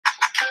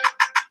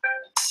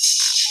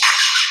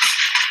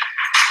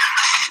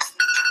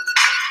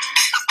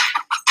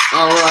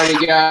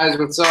Alrighty, guys,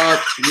 what's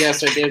up?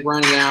 Yes, I did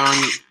run down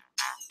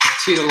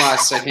to the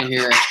last second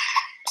here.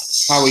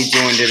 How we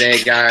doing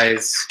today,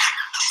 guys?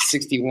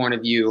 61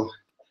 of you.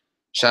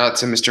 Shout out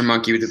to Mr.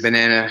 Monkey with the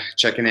banana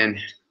checking in.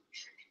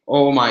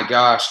 Oh my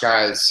gosh,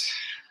 guys.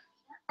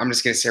 I'm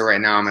just going to say right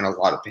now I'm in a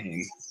lot of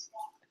pain.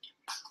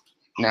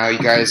 Now you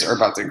guys are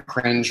about to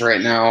cringe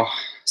right now.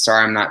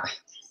 Sorry, I'm not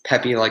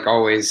peppy like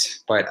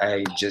always, but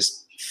I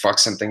just fucked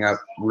something up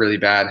really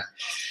bad.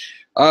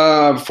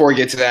 Before we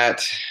get to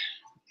that,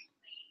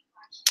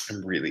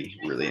 I'm really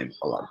in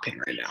a lot of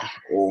pain right now.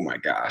 Oh my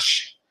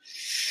gosh.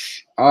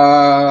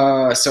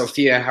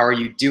 Sophia, how are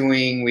you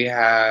doing? We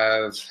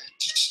have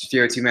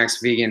Fio2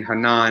 Max Vegan,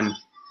 Hanan,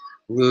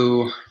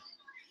 Lou,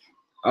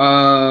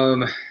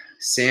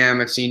 Sam,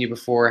 I've seen you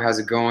before. How's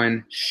it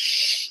going?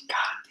 God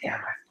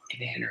damn, my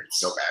fucking hand hurts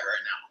so bad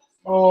right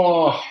now.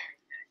 Oh,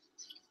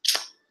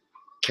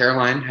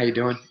 Caroline, how you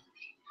doing?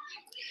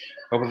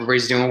 Hope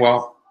everybody's doing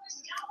well.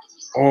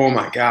 Oh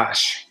my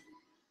gosh.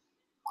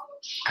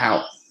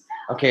 Ow.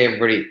 Okay,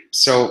 everybody.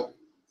 So,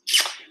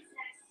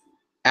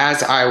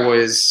 as I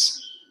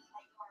was,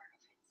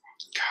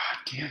 God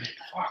damn it,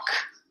 fuck.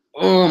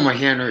 Oh, my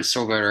hand hurts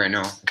so bad right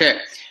now.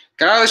 Okay,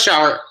 got out of the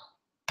shower,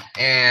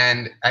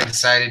 and I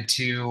decided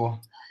to.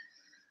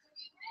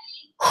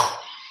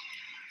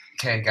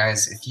 Okay,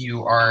 guys, if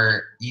you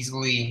are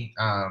easily,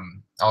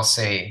 I'll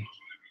say.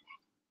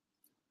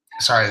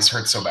 Sorry, this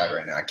hurts so bad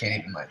right now. I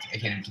can't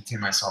even contain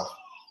myself.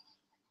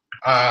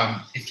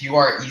 If you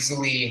are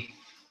easily,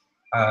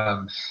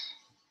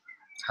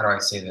 how do I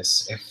say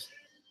this? If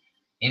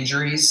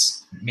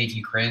injuries make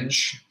you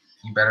cringe,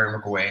 you better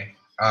look away.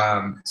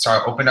 So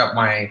I opened up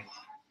my,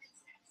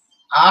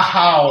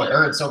 ow, it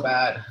hurts so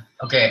bad.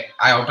 Okay,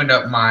 I opened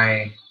up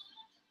my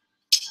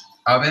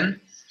oven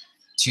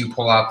to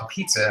pull out the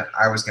pizza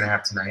I was gonna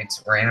have tonight,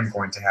 or I am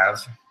going to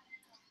have.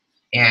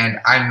 And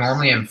I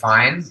normally am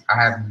fine.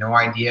 I have no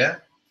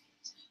idea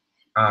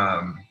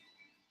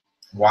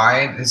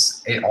why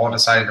it all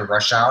decided to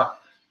rush out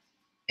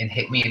and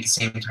hit me at the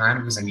same time,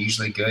 because I'm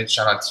usually good.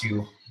 Shout out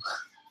to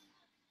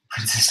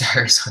Princess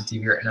Diaries on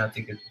TV right now. I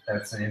think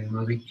that's the name of the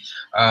movie.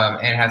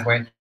 Anne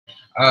Hathaway.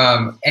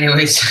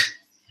 Anyways,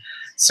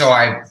 so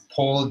I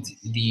pulled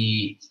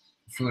the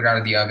food out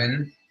of the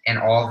oven, and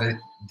all the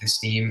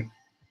steam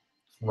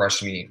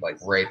rushed me like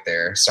right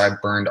there. So I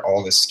burned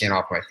all the skin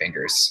off my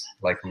fingers,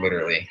 like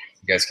literally.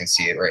 You guys can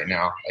see it right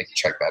now. Like,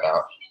 check that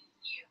out.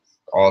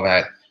 All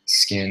that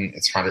skin.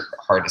 It's kind of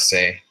hard to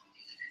say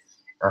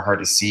or hard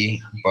to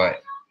see,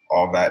 but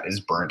all that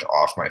is burnt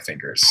off my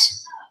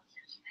fingers.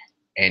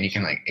 And you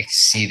can like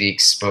see the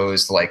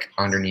exposed like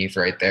underneath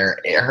right there.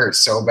 It hurts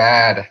so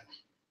bad.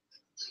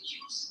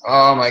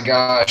 Oh my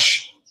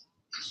gosh.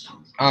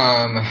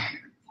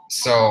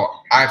 So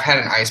I've had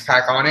an ice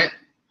pack on it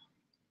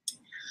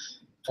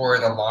for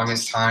the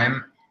longest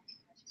time.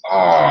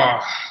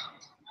 Oh,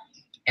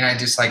 and I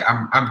just like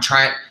I'm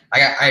trying.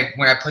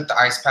 When I put the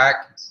ice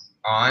pack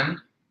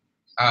on,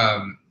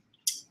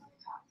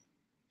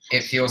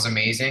 it feels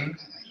amazing.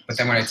 But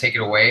then when I take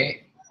it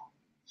away,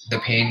 the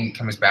pain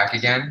comes back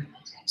again.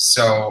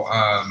 So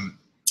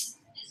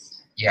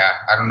yeah,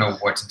 I don't know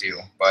what to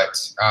do.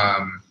 But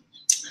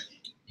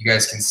you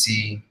guys can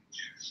see,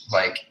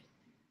 like,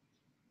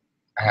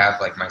 I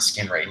have like my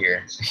skin right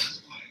here.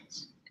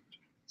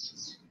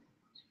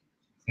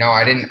 No,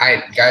 I didn't.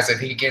 Guys, I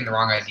think you're getting the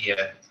wrong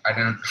idea. I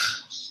didn't.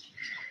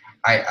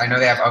 I know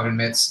they have oven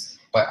mitts,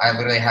 but I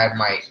literally had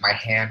my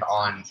hand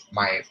on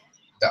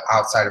the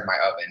outside of my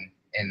oven,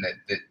 and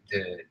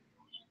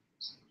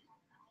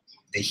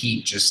the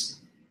heat just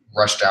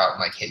rushed out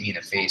and like hit me in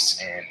the face,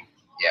 and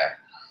yeah.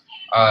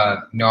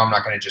 No, I'm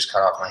not gonna just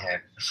cut off my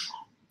hand.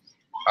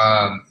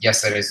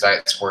 Yes, that is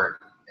Diet Squirt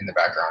in the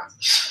background.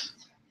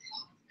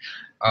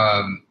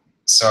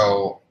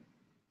 So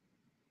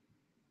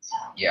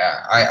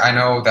yeah, I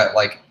know that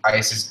like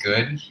ice is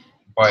good,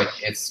 but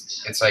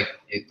it's like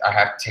I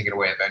have to take it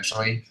away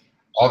eventually.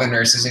 All the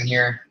nurses in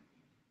here,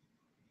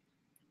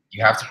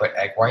 you have to put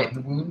egg white in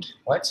the wound.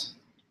 What?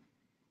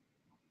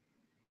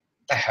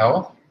 The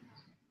hell?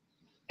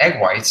 Egg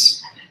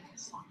whites?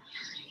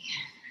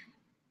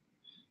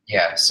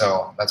 Yeah,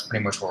 so that's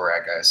pretty much where we're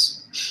at,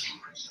 guys.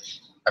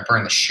 I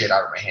burned the shit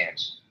out of my hand.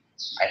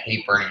 I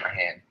hate burning my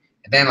hand.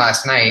 And then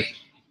last night,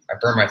 I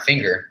burned my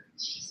finger.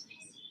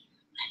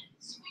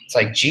 It's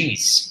like,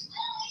 geez,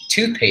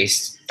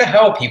 toothpaste. What the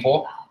hell,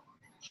 people?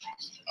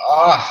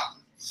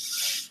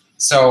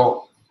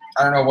 So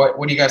I don't know,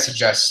 what do you guys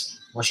suggest?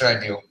 What should I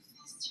do?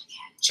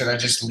 Should I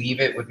just leave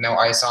it with no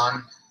ice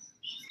on?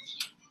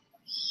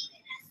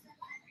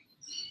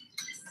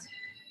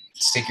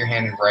 Stick your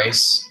hand in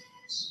rice,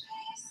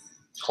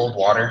 cold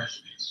water.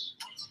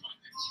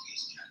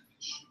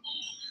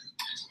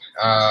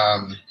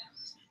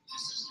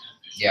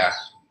 Yeah,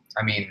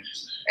 I mean,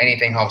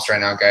 anything helps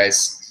right now,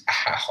 guys.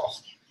 Ow.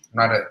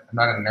 I'm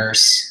not a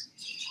nurse,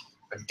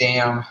 but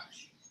damn.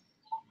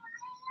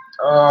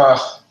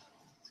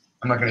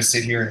 I'm not gonna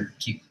sit here and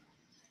keep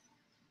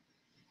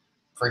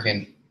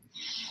freaking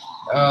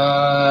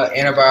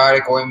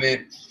antibiotic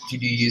ointment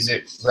If you do use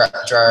it,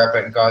 dry up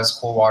it in gauze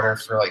cool water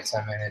for like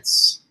 10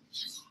 minutes.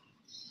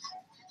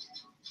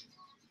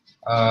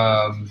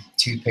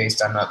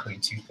 Toothpaste, I'm not putting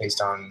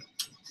toothpaste on.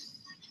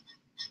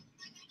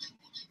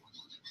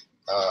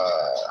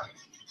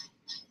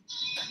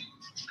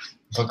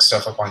 Look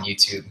stuff up on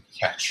YouTube.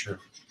 Yeah, true.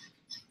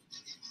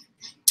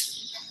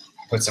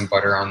 Put some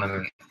butter on them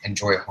and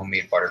enjoy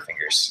homemade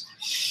Butterfingers.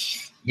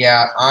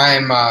 Yeah,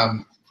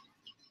 I'm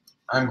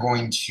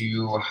going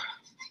to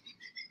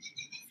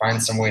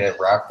find some way to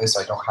wrap this.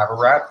 I don't have a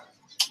wrap,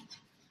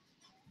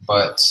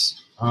 but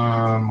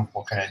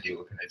what can I do?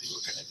 What can I do?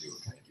 What can I do?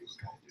 What can I do? What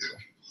can I do?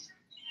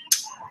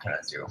 What can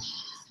I do?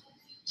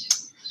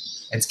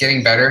 It's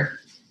getting better.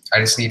 I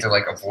just need to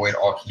like avoid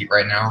all heat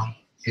right now.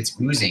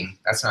 It's oozing.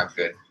 That's not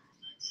good.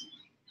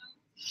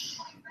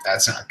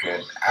 That's not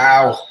good.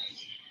 Ow.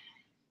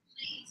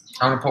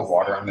 I'm gonna put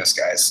water on this,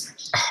 guys.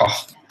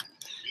 Oh,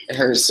 it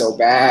hurts so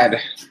bad.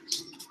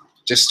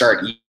 Just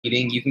start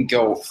eating. You can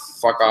go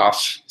fuck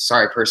off.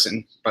 Sorry,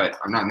 person, but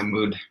I'm not in the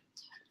mood.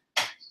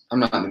 I'm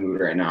not in the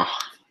mood right now.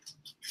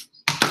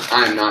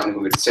 I'm not in the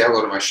mood. Say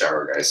hello to my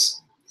shower,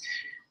 guys.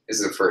 This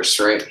is the first,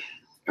 right?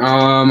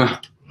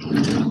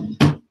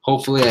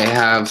 Hopefully I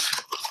have,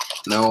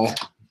 no,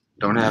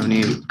 don't have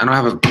any, I don't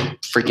have a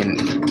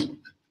freaking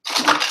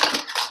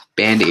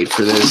Band-Aid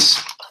for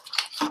this.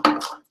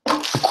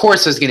 Of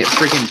course I was gonna get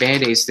freaking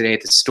Band-Aids today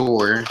at the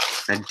store.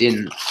 I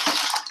didn't.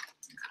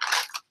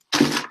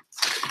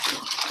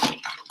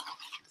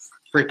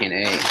 Freaking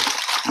A.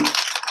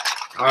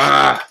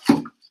 Gosh,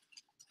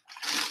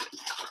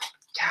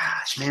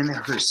 man,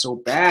 that hurts so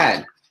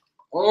bad.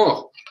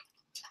 Oh.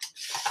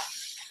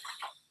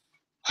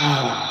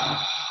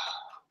 Gosh,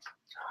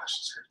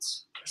 this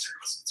hurts. This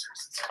hurts. This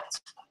hurts. This hurts.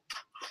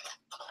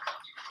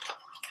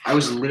 I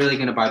was literally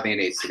gonna buy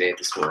Band-Aids today at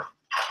the store.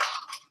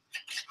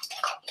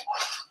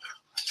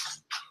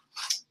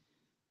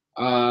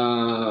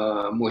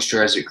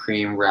 Moisturizer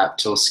cream, wrap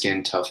till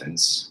skin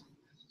toughens.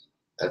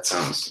 That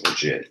sounds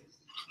legit.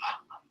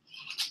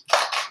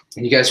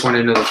 And you guys want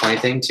to know the funny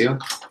thing too?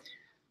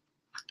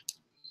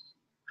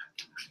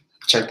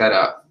 Check that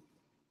out.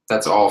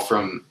 That's all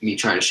from me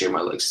trying to shave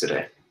my legs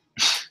today.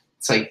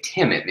 It's like,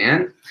 damn it,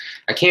 man.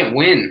 I can't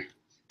win.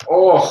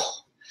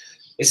 Oh,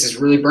 this is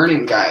really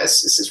burning, guys.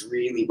 This is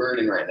really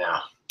burning right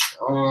now.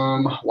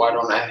 Why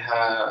don't I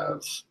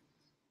have...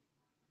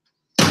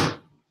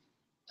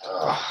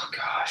 Oh,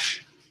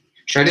 gosh.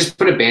 Should I just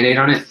put a Band-Aid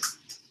on it?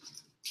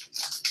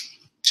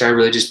 Should I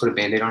really just put a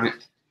Band-Aid on it?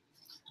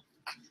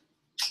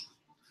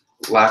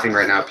 Laughing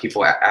right now,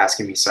 people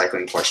asking me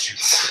cycling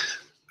questions.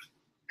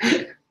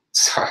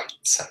 Sorry,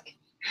 suck.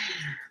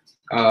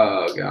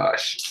 Oh,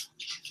 gosh.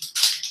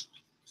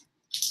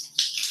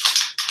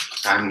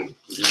 I'm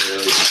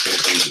really just going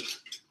to be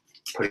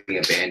putting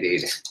a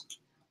Band-Aid.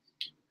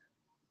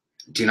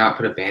 Do not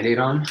put a Band-Aid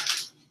on?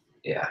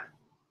 Yeah.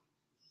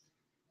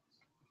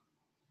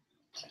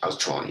 I was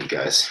trolling you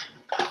guys.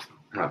 I'm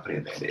not putting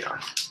a Band-Aid on.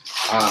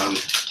 I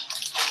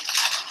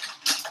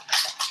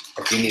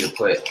do need to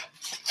put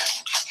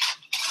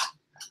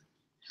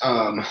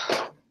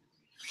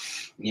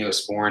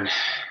Neosporin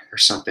or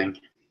something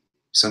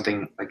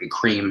like a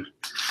cream.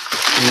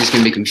 And it's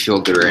gonna make me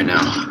feel good right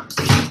now.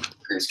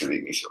 It's gonna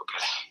make me feel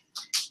good.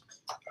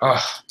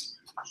 Oh,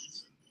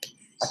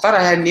 I thought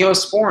I had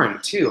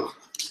Neosporin too.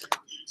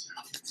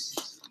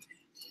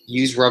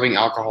 Use rubbing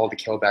alcohol to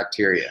kill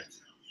bacteria.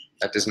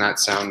 That does not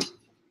sound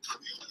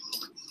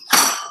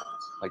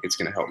like it's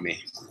gonna help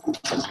me.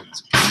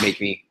 It's gonna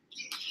make me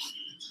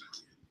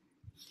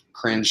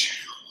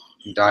cringe,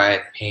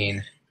 die,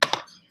 pain.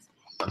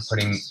 I'm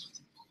putting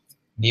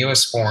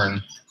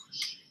Neosporin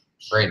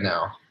right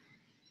now.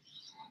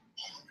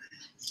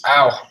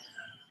 Ow.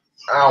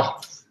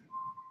 Ow.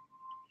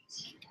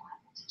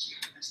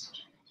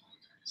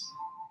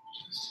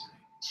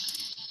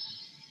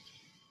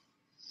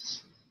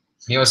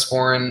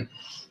 Neosporin,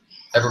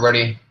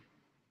 everybody,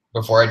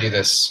 before I do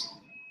this,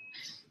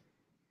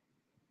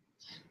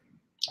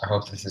 I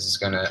hope this is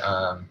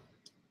gonna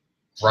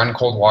run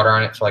cold water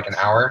on it for like an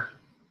hour.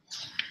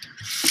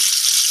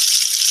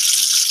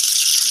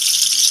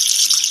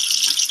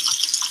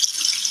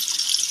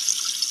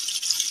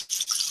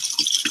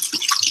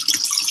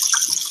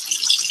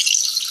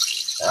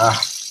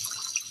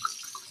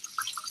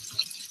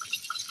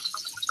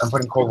 I'm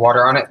putting cold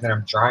water on it, then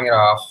I'm drying it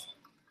off,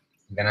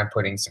 and then I'm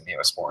putting some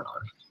Neosporin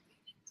on.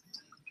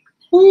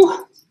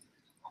 Ooh,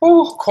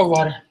 ooh, cold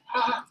water.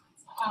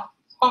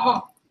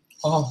 Oh,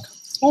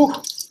 ooh.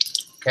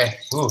 Okay,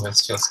 ooh,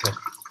 this feels good.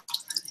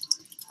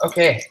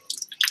 Okay,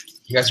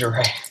 you guys are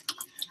right.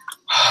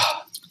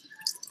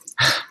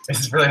 This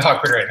is really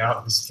awkward right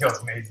now. This feels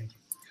amazing.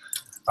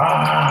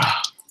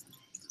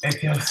 It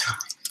feels so.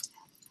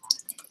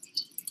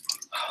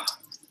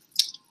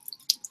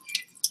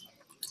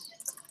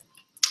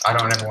 I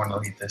don't ever want to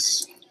leave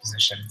this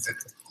position.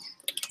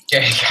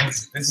 Okay,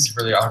 guys, this is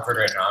really awkward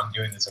right now. I'm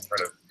doing this in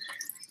front of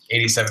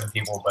 87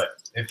 people,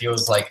 but it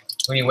feels like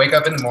when you wake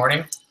up in the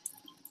morning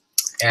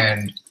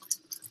and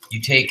you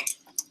take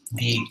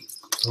the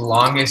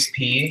longest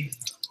pee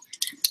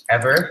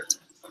ever.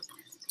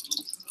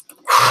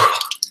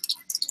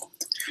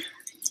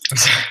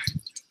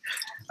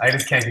 I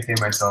just can't contain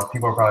myself.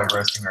 People are probably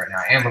roasting right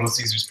now. And Little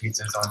Caesars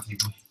Pizza is on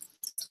TV.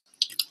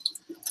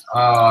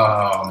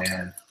 Oh,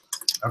 man.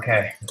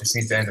 Okay, this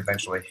needs to end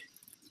eventually.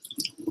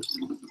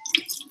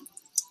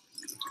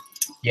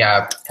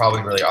 Yeah,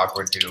 probably really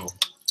awkward to...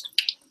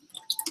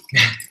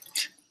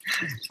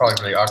 It's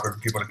probably really awkward for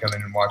people to come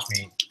in and watch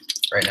me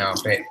right now.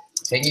 But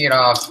taking it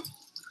off.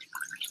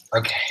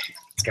 Okay,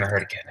 it's going to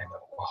hurt again. I know.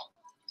 Oh,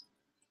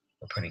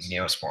 we're putting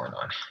Neosporin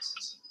on.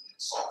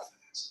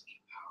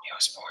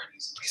 Neosporin,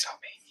 please help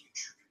me.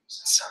 It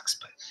sucks,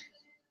 but...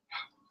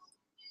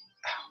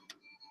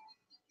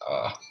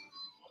 Ow.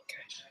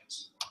 Okay.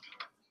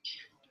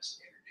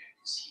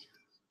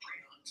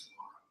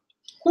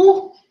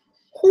 Ooh,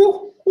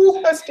 ooh,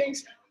 ooh, that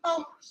stings.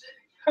 Oh,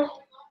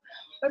 oh,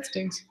 that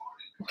stings.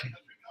 Okay.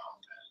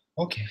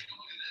 Okay. You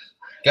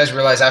guys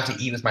realize I have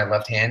to eat with my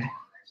left hand?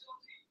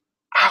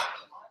 Ow.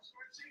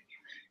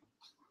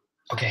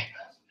 Okay.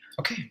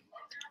 Okay.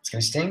 It's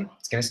gonna sting.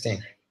 It's gonna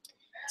sting.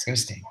 It's gonna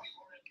sting.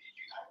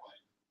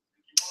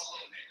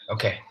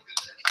 Okay.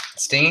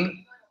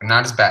 Stinging, but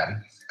not as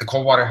bad. The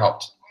cold water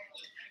helped.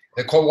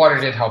 The cold water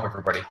did help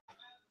everybody.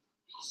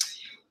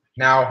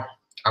 Now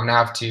I'm gonna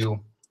have to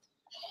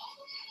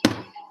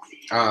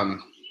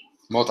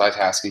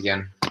multitask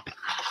again.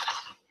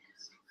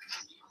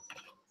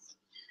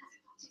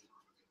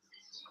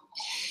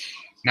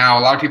 Now,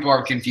 a lot of people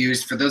are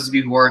confused. For those of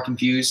you who are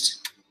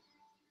confused,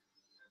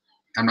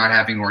 I'm not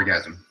having an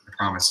orgasm, I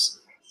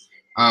promise.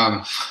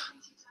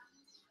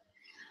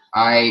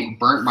 I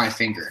burnt my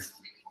finger.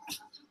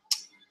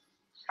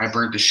 I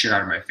burnt the shit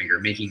out of my finger,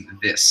 making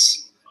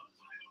this.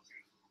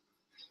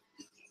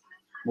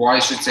 Well, I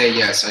should say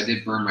yes, I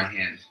did burn my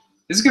hand.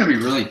 This is going to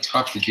be really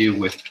tough to do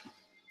with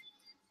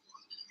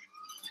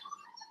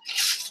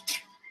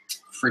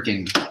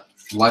freaking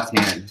left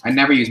hand. I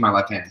never use my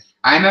left hand.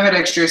 I am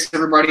ambidextrous,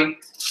 everybody.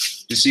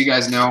 Just so you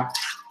guys know.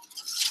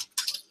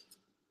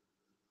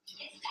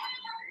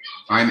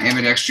 I'm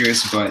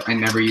ambidextrous, but I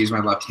never use my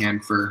left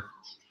hand for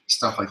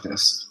stuff like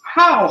this.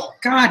 How?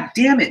 God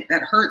damn it.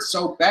 That hurts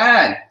so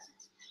bad.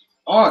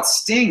 Oh, it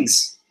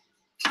stings.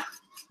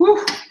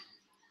 Whew.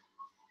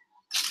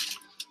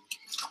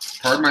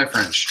 Pardon my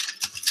French.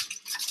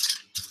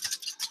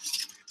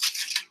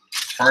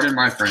 Pardon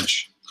my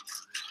French.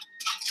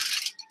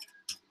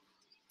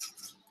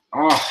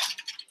 Oh,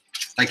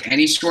 like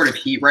any sort of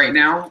heat right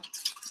now.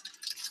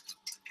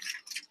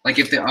 Like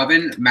if the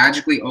oven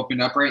magically opened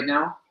up right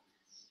now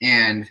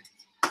and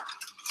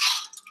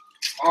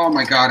oh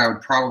my God,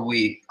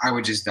 I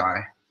would just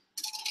die.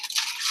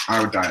 I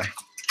would die.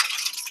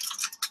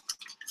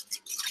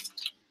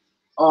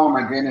 Oh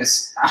my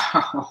goodness.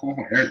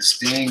 Ow, it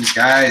stings,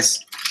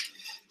 guys.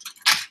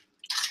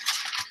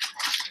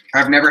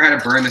 I've never had a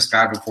burn this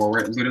bad before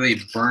where it literally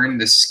burned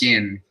the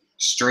skin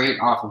straight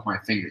off of my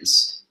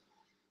fingers.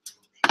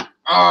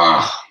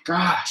 Oh,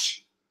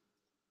 gosh.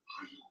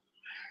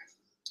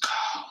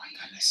 Oh my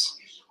goodness.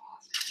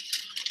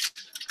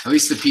 At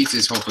least the pizza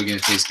is hopefully going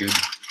to taste good. If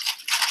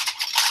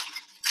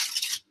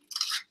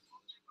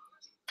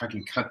I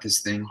can cut this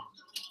thing.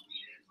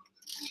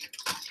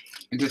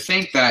 And to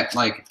think that,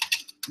 like,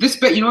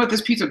 you know what?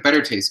 This pizza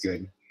better taste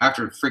good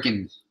after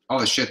freaking all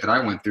the shit that I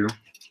went through.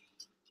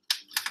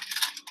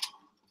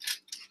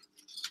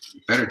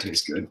 It better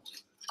taste good.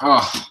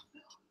 Oh.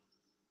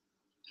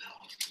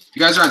 If you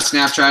guys are on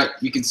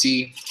Snapchat, you can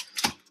see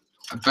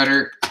a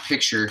better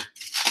picture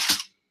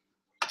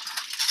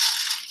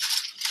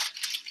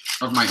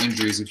of my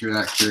injuries if you're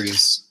that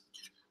curious.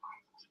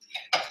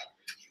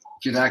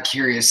 If you're that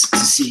curious to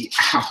see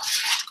how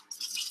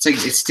it's like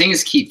its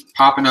stings keep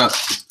popping up.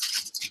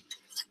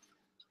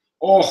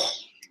 Oh.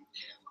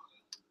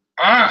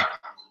 Ah.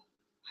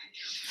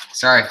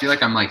 Sorry, I feel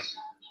like I'm like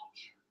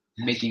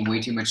making way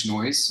too much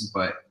noise,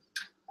 but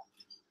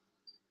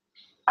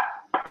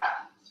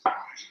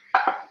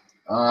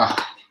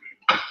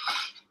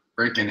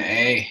freaking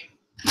A.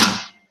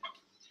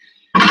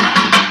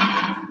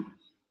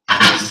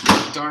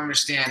 Don't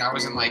understand. I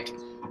was in like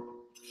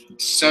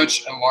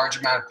such a large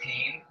amount of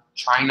pain,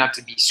 trying not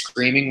to be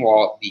screaming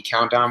while the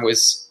countdown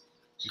was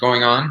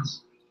going on.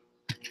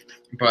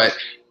 But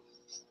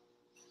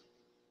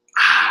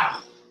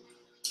ow,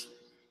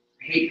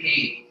 I hate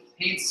pain.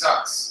 Pain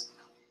sucks.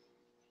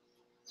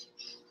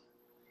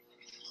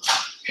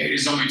 Pain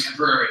is only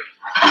temporary.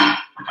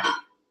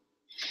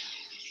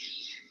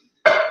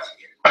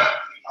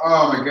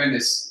 Oh my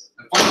goodness.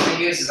 The funny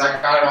thing is I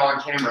got it all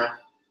on camera.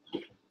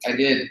 I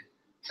did.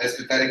 As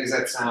pathetic as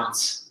that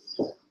sounds.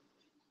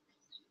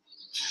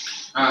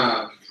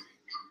 No,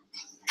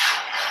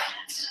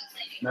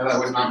 that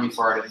was not me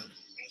farting.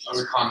 That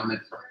was a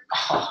condiment.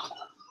 Oh.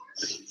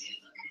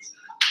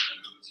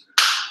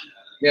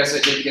 Yes, I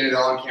did get it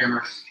all on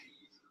camera.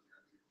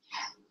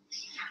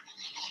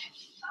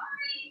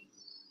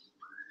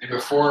 And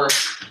before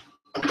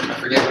I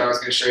forget what I was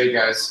going to show you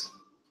guys,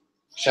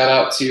 shout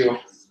out to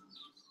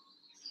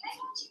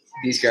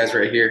these guys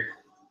right here.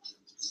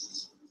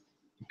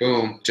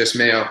 Boom, just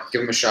Mayo.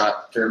 Give them a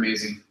shot. They're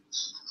amazing.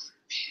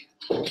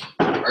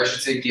 Or I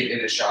should say give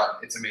it a shot.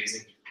 It's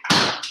amazing.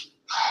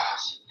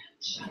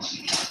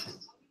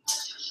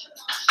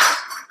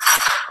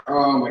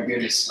 Oh my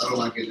goodness. Oh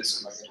my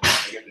goodness. Oh my goodness. Oh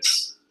my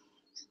goodness.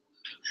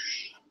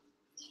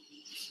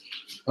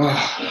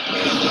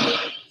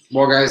 Oh.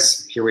 Well,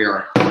 guys, here we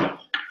are.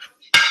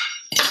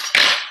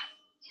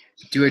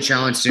 Do a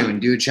challenge soon.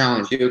 Do a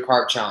challenge. Do a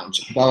carb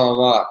challenge. Blah, blah,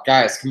 blah.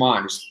 Guys, come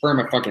on. Just burn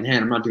my fucking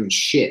hand. I'm not doing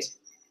shit.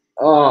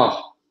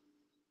 Oh.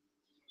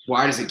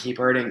 Why does it keep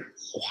hurting?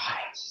 Why?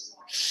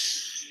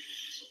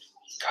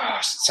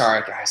 Gosh,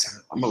 sorry,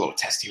 guys. I'm a little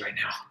testy right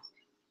now.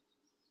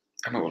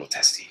 I'm a little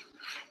testy.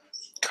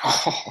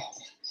 Oh.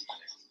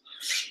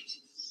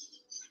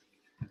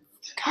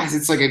 Guys,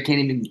 it's like I can't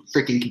even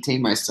freaking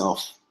contain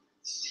myself.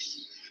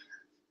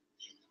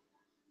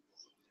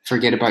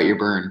 Forget about your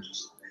burn.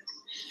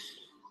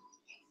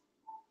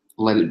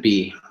 Let it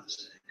be.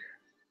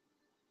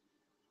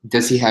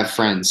 Does he have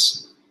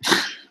friends?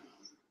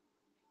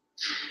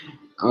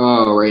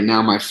 Oh, right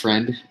now my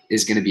friend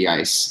is going to be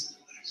ice.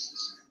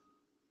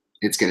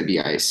 It's going to be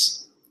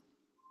ice.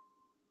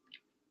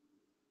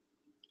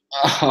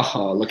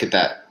 Oh, look at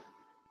that.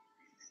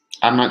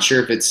 I'm not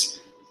sure if it's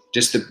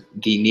just the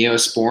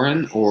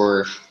Neosporin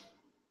or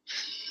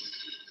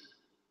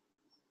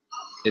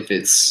if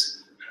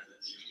it's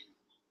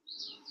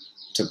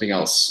something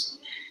else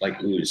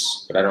like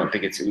ooze, but I don't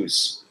think it's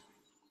ooze.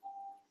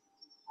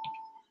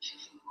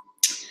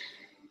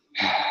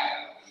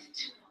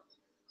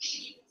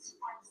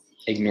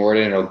 Ignore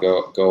it and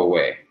it'll go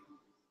away.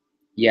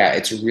 Yeah,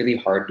 it's really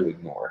hard to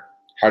ignore.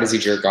 How does he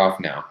jerk off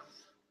now?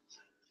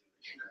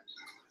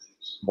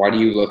 Why do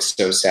you look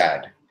so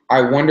sad?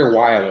 I wonder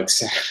why I look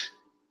sad.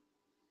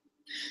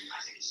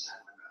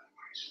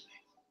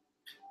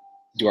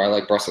 Do I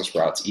like Brussels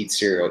sprouts? Eat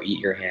cereal, eat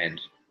your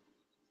hand.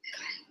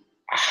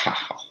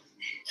 Ow.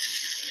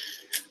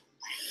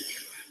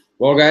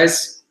 Well,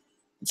 guys,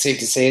 it's safe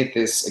to say that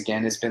this,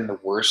 again, has been the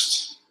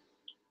worst.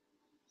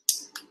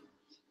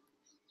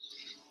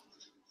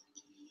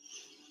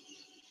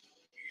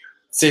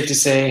 Safe to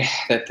say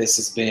that this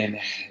has been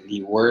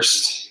the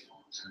worst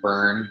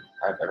burn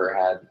I've ever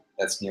had.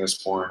 That's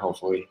Neosporin,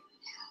 hopefully.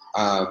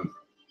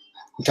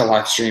 The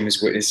live stream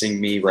is witnessing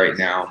me right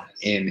now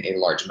in a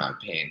large amount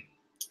of pain.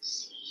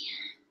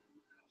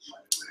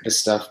 The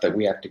stuff that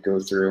we have to go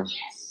through,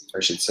 or I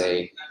should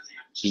say,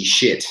 the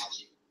shit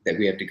that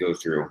we have to go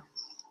through.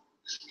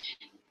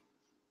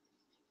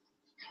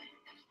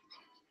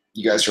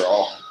 You guys are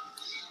all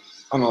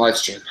on the live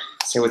stream.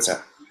 Say what's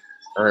up.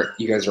 Or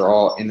you guys are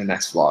all in the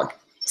next vlog.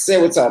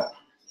 Say what's up.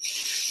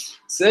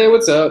 Say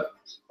what's up.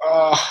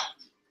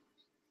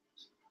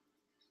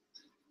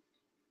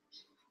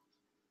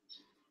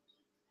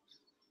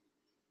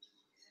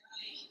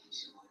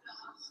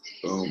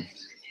 Boom.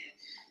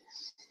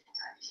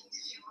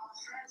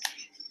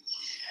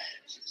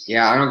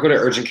 Yeah, I don't go to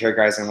urgent care,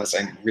 guys, unless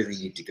I really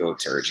need to go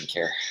to urgent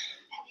care.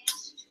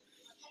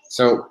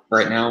 So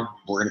right now,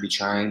 we're going to be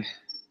trying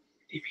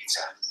a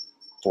pizza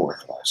for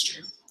the live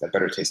stream. That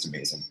better taste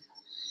amazing.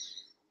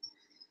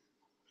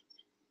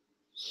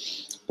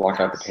 Block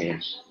out the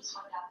pain.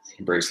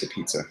 Embrace the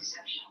pizza.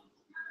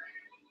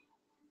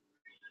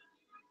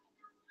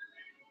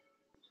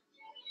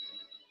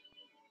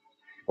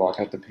 Block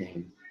out the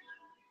pain.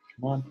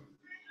 Come on.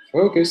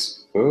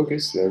 Focus.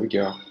 Focus. There we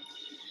go.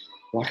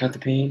 Block out the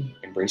pain.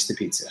 Embrace the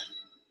pizza.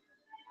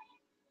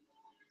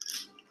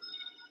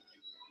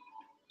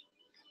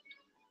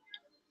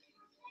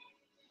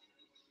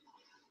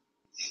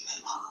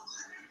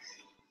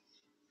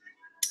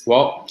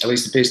 Well, at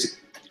least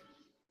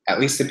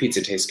the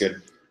pizza tastes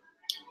good.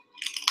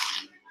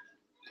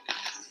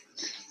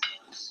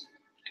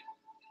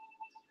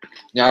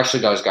 Yeah, it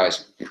actually does,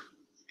 guys.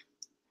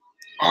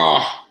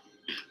 Oh.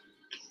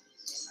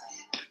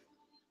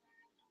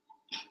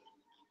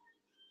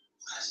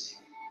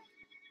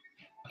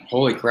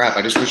 Holy crap,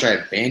 I just wish I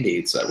had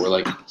Band-Aids that were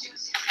like,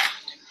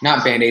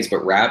 not Band-Aids,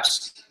 but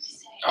wraps.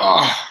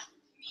 Oh.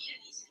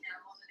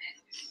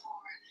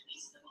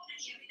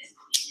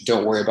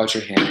 Don't worry about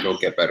your hand, it'll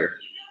get better.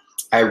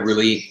 I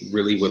really,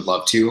 really would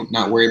love to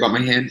not worry about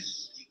my hand.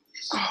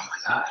 Oh my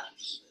God.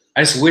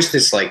 I just wish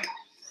this like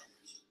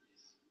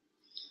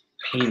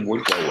pain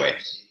would go away.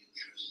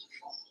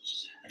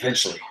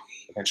 Eventually.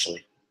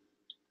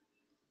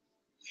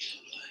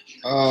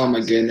 Oh my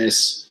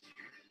goodness.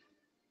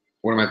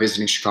 When am I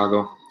visiting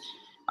Chicago?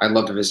 I'd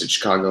love to visit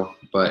Chicago,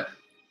 but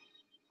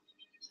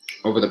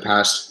over the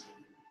past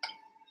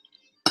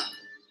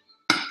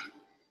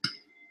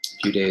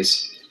few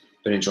days,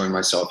 I've been enjoying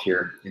myself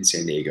here in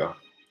San Diego.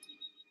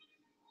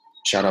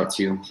 Shout out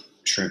to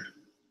Shrimp.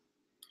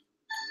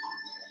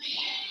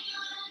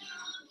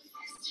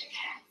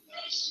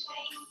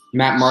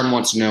 Matt Martin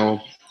wants to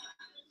know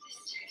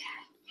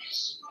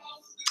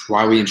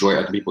why we enjoy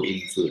other people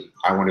eating food.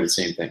 I wanted the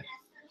same thing.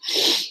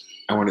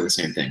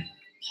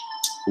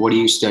 What are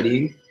you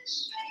studying?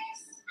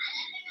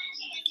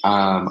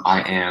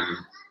 I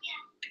am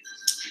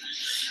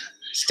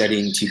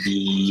studying to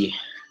be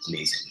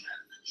amazing.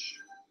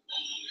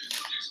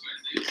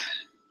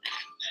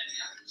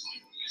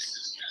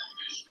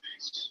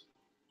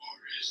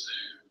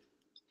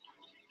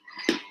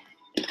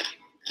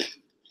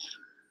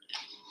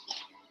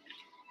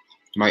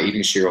 Am I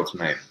eating cereal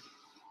tonight?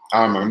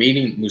 I'm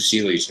eating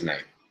muesli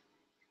tonight.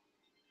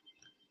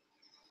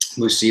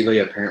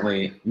 Muesli,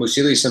 apparently,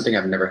 muesli is something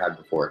I've never had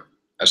before.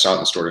 I saw it in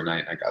the store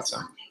tonight. I got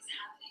some.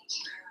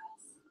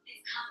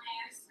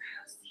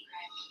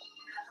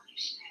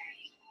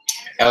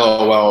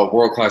 LOL,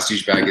 world-class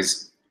douchebag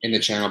is in the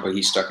channel, but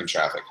he's stuck in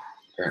traffic,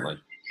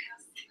 apparently.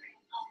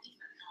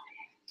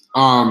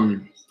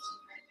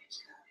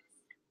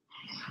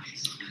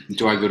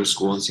 Do I go to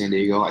school in San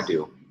Diego? I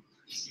do.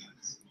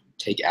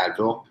 Take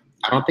Advil.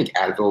 I don't think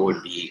Advil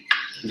would be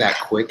that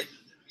quick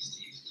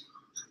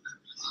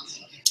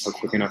or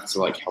quick enough to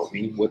like help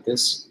me with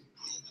this.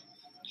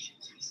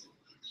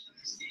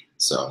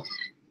 So,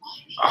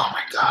 oh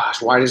my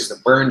gosh, why does the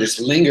burn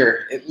just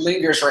linger? It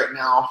lingers right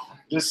now.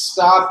 Just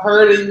stop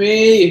hurting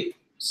me.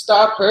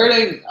 Stop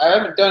hurting. I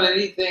haven't done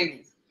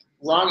anything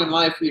wrong in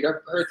life for you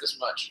to hurt this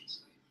much.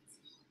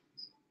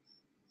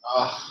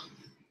 Oh.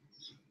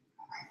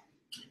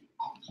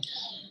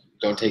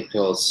 Don't take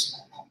pills.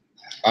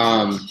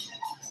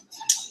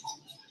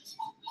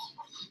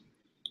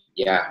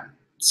 Yeah.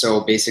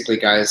 So basically,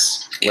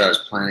 guys, what I was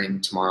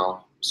planning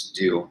tomorrow to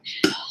do,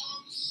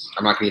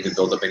 I'm not going to even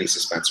build up any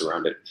suspense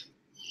around it.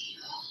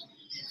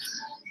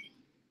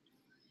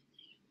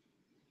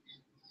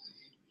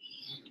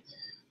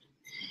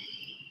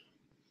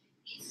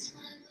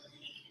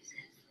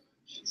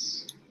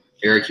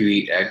 Eric, you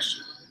eat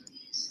eggs?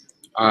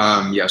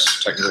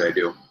 Yes, technically I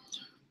do.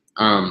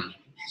 I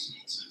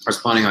was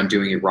planning on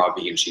doing a raw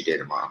vegan cheat day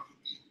tomorrow.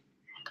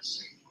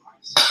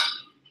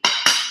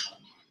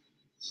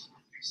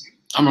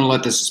 I'm going to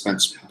let the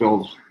suspense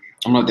build.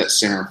 I'm going to let that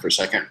simmer for a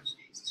second.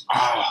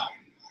 Oh.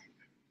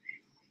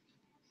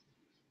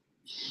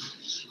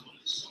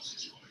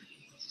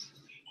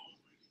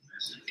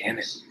 Damn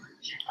it.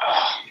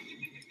 Oh.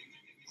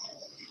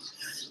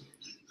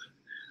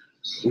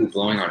 Ooh,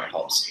 blowing on it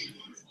helps.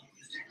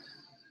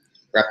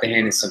 Wrap the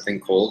hand in something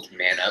cold to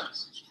man up.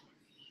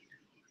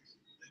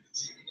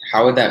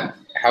 How would that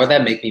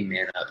make me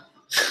man up?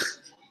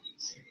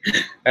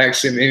 That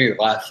actually made me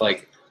laugh.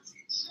 Like,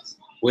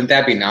 wouldn't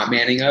that be not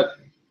manning up?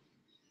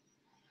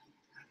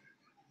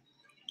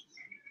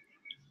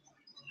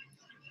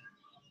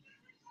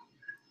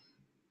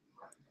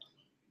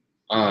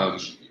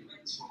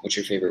 What's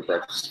your favorite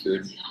breakfast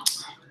food?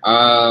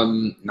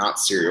 Not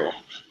cereal,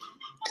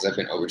 because I've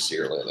been over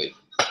cereal lately.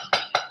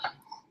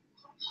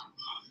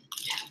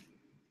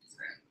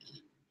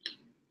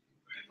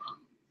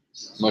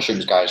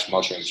 Mushrooms, guys,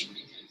 mushrooms.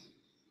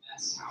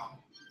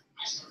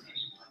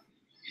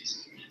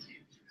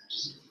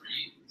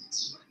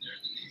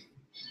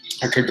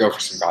 I could go for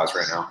some gauze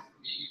right now.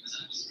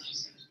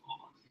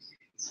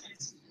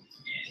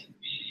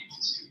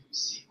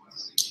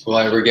 Will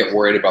I ever get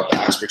worried about the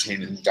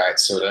aspartame in diet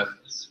soda?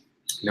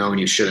 No, and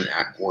you shouldn't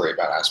worry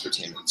about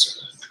aspartame in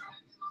soda.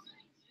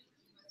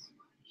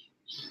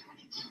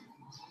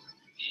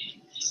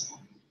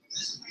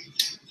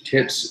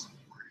 Tips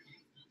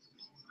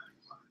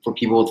for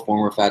people with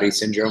former fatty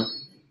syndrome.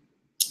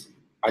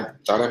 I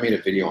thought I made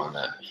a video on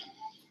that.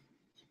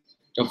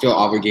 Don't feel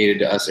obligated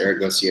to us, Eric.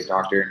 Go see a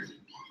doctor.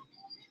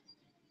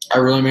 I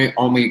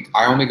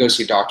only go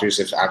see doctors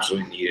if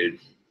absolutely needed.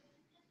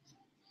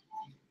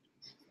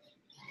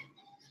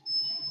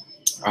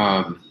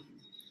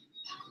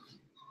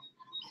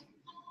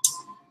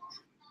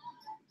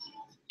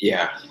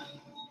 Yeah.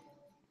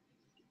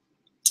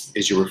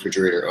 Is your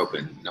refrigerator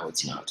open? No,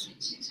 it's not.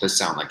 It does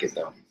sound like it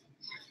though.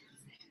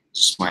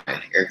 Just my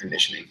air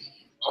conditioning.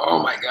 Oh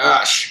my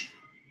gosh.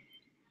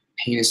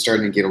 Pain is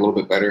starting to get a little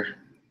bit better.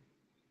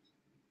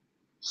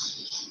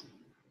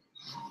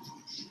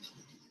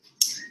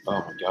 Oh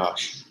my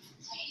gosh.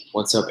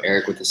 What's up,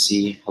 Eric with a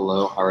C?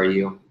 Hello, how are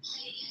you?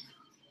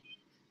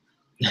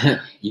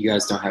 You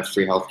guys don't have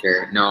free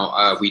healthcare.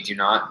 No, we do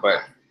not,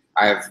 but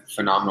I have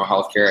phenomenal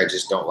healthcare. I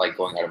just don't like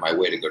going out of my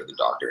way to go to the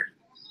doctor.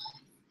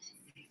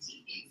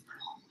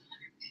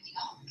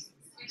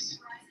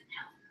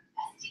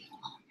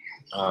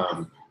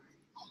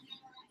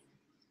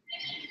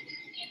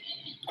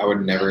 I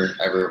would never,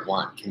 ever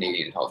want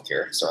Canadian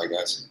healthcare. Sorry,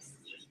 guys.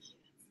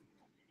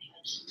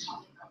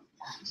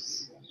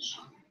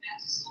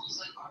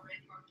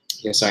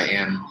 Yes, I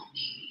am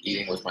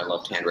eating with my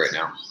left hand right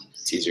now.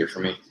 It's easier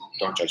for me.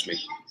 Don't judge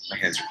me. My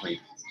hands are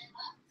clean.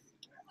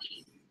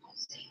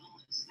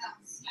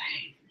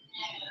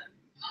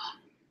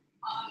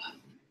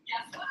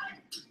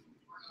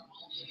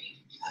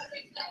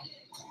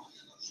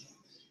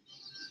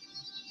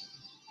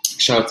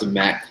 Shout out to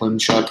Matt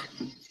Klimchuk.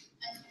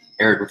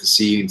 Eric with a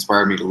C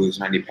inspired me to lose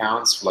 90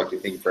 pounds. Would like to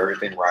thank you for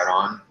everything. Right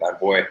on. Bad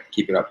boy.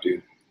 Keep it up,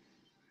 dude.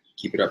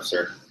 Keep it up,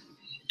 sir.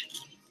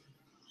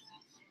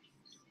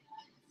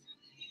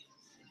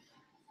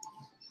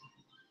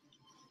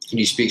 Can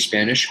you speak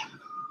Spanish?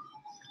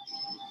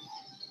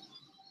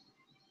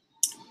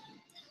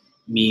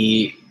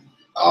 Mi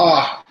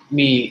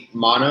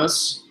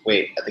manos.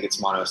 Wait, I think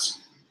it's manos.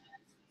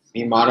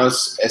 Mi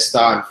manos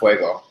está en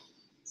fuego.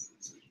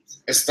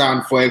 Está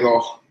en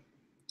fuego.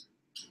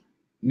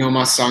 No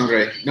más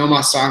sangre. No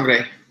más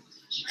sangre.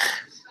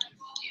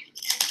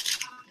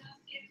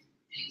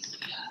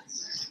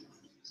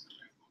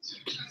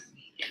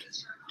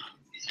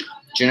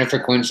 Jennifer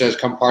Quinn says,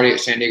 come party at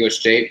San Diego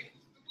State.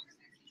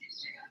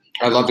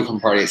 I'd love to come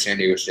party at San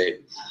Diego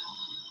State.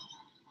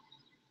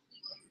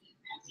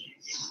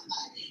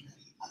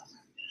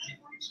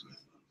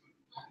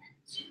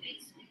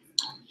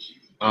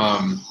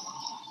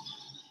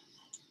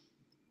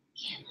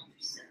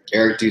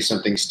 Eric, do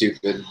something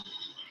stupid.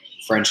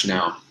 French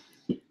now.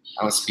 I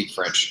don't speak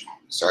French.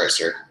 Sorry,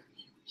 sir.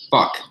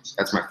 Fuck.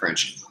 That's my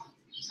French.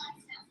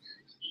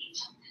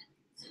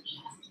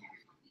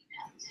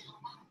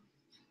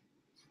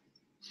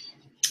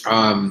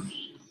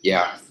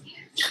 Yeah.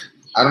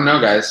 I don't know,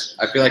 guys.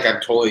 I feel like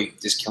I'm totally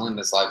just killing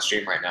this live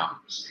stream right now.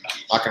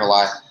 Not gonna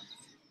lie.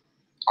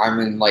 I'm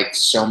in like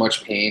so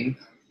much pain.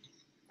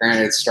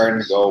 Granted, it's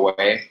starting to go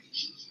away.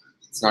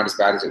 It's not as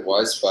bad as it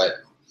was, but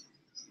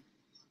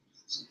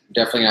I'm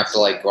definitely gonna have to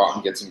like go out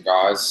and get some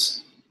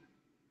gauze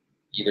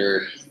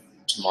either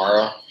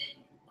tomorrow,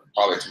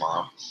 probably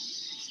tomorrow.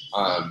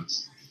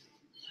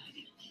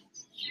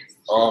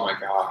 Oh my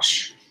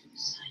gosh.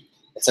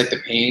 It's like the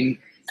pain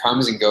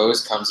comes and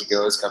goes, comes and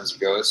goes, comes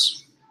and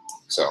goes.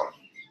 So,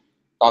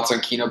 thoughts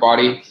on Kino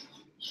Body?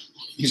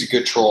 He's a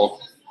good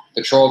troll.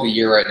 The troll of the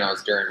year right now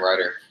is Darren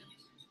Ryder.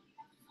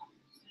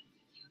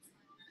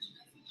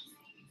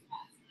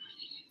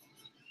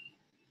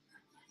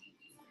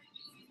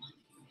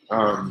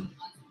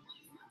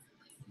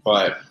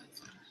 But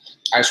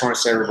I just want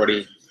to say,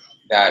 everybody,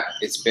 that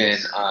it's been,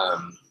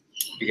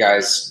 you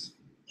guys,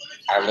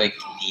 I linked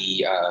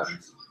the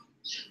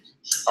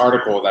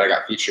article that I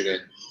got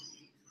featured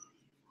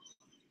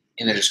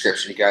in the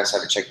description. If you guys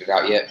haven't checked it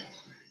out yet,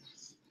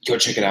 go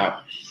check it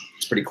out.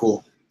 It's pretty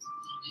cool.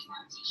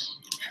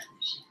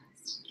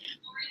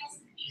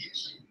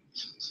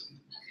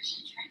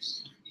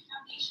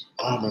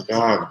 Oh my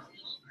God.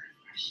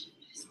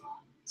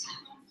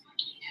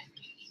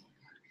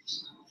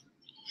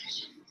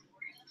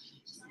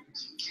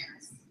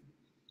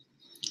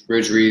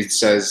 Ridge Reed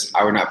says,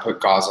 I would not put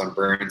gauze on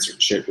burns or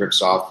shit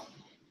rips off.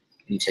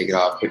 You take it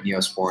off, put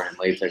Neosporin and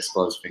latex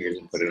gloves, fingers,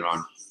 and put it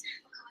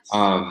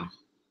on.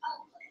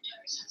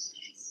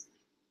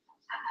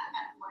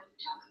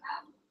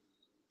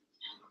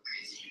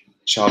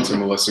 Shout out to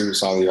Melissa who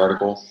saw the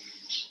article.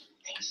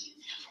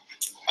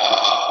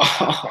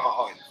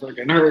 Oh, it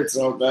freaking hurts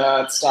so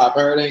bad. Stop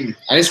hurting.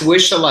 I just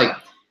wish that, like,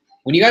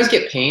 when you guys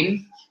get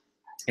pain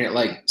and it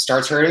like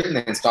starts hurting,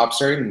 then stops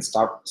hurting, and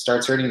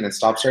starts hurting, and then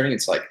stops hurting,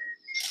 it's like,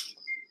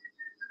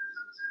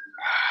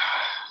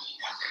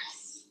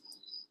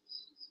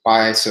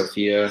 bye,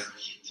 Sophia.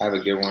 Have a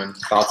good one.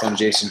 Thoughts on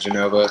Jason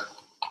Genova?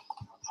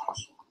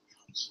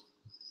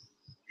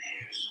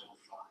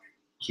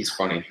 He's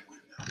funny.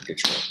 Good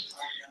troll.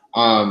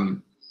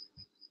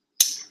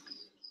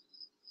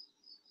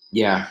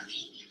 Yeah.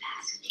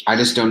 I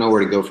just don't know where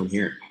to go from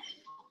here.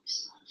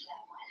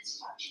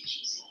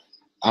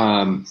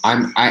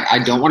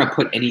 I don't want to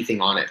put anything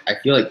on it. I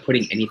feel like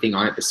putting anything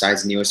on it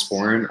besides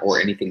Neosporin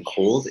or anything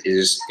cold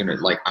is gonna,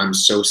 like, I'm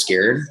so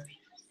scared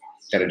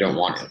that I don't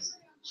want to.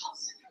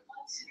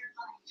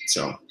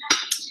 So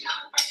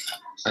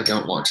I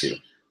don't want to.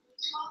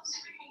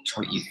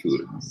 Try to eat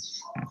food.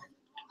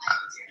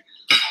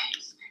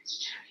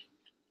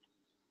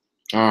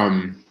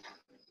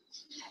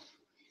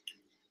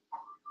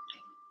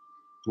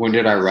 When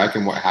did I wreck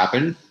and what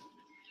happened?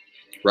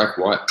 Wreck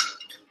what?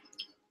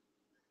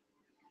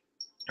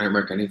 I didn't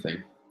wreck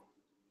anything.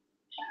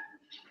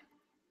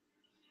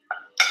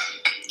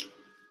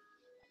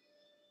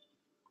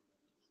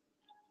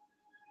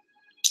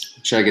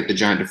 Should I get the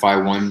Giant Defy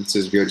 1? It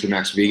says VO2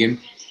 Max Vegan.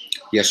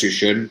 Yes, you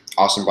should.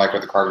 Awesome bike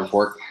with a carbon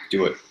fork.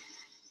 Do it.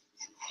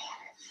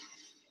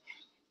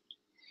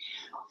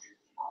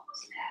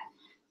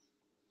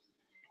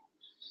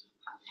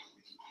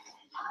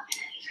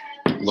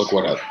 Look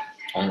what up.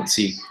 I don't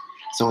see.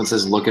 Someone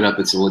says look it up.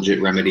 It's a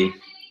legit remedy.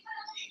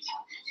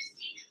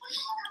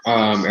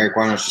 Eric,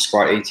 why don't you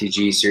squat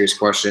ATG? Serious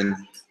question.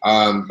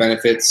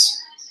 Benefits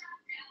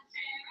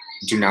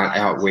do not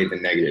outweigh the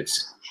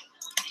negatives.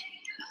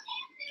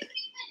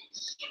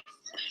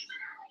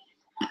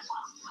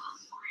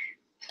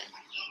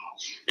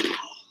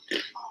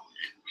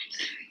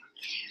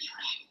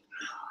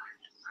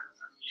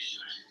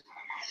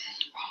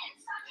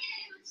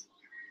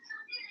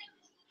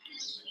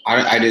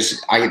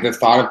 The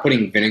thought of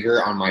putting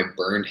vinegar on my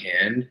burned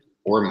hand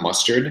or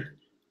mustard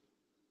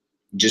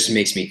just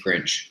makes me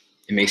cringe.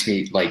 It makes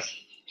me like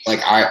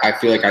I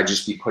feel like I'd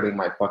just be putting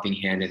my fucking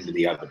hand into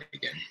the oven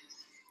again.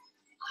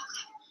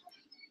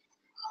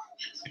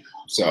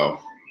 So,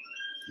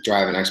 do I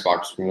have an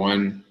Xbox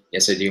One?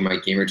 Yes, I do. My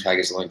gamer tag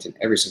is linked in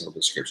every single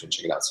description.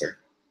 Check it out, sir.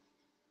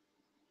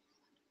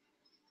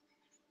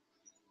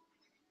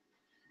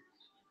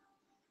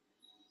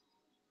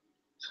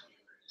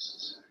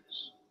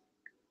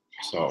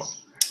 So,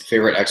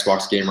 favorite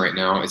Xbox game right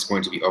now is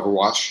going to be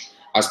Overwatch.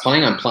 I was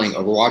planning on playing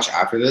Overwatch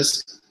after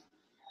this,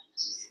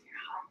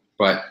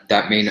 but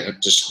that may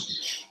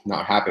just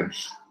not happen.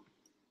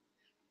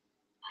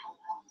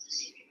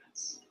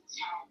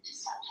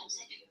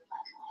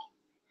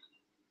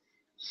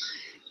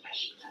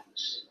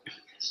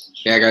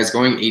 Yeah, guys,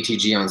 going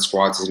ATG on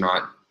squats is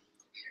not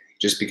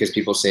just because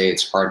people say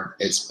it's hard,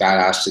 it's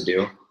badass to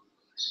do.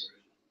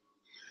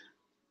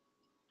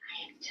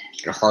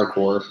 And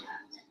hardcore,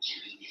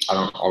 I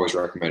don't always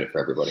recommend it for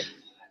everybody.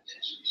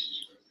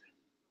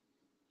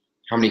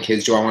 How many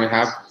kids do I want to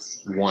have?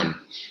 1.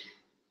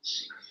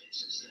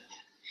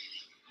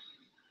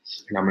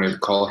 And I'm going to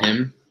call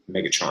him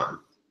Megatron.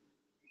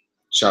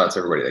 Shout out to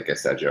everybody that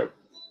gets that joke.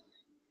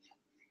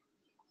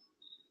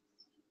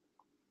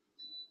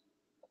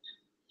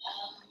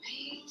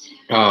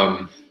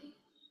 Oh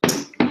my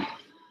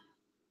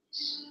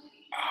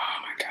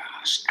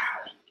gosh.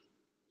 Ow.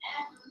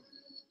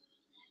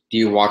 Do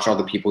you watch all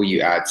the people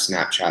you add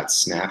Snapchat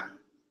Snap?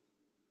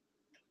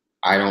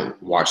 I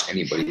don't watch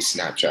anybody's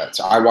Snapchats.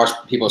 I watch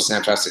people's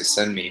Snapchats they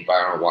send me, but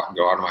I don't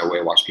go out of my way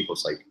to watch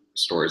people's like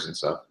stories and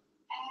stuff.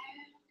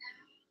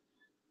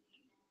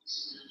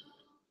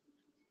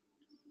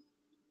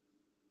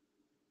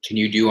 Can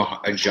you do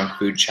a junk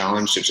food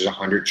challenge such as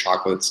 100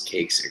 chocolates,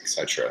 cakes,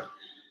 etc.?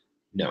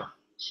 No.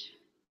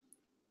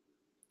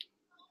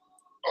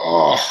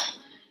 Oh,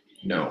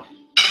 no.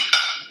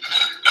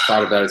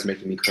 Thought of that is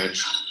making me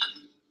cringe.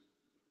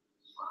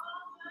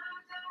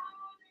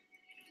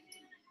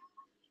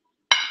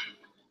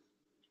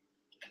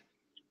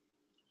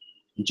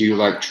 Do you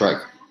like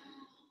Trek?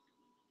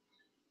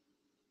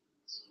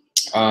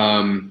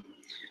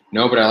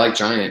 No, but I like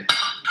Giant,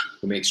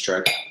 who makes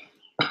Trek.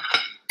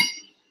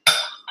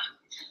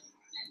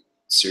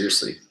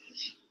 Seriously.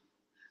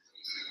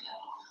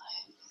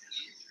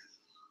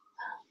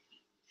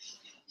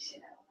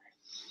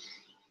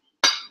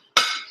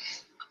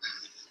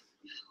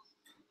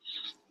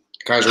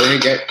 Guys, we're gonna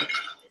get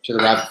to the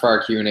rapid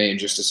fire Q&A in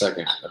just a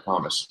second, I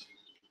promise.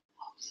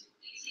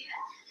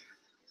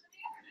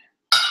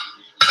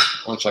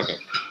 1 second.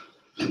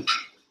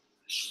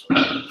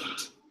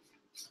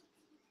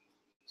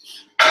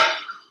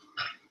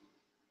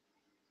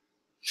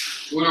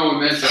 Uno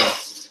momento.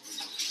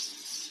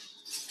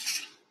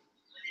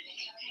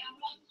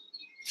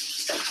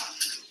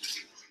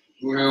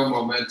 Uno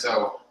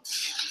momento.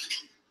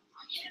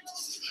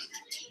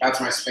 That's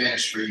my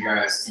Spanish for you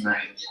guys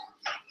tonight.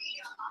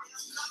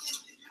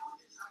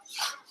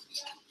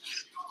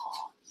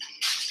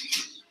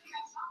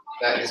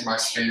 That is my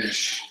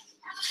Spanish.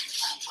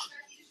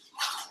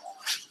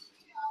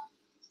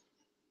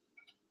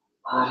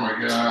 Oh my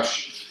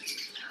gosh.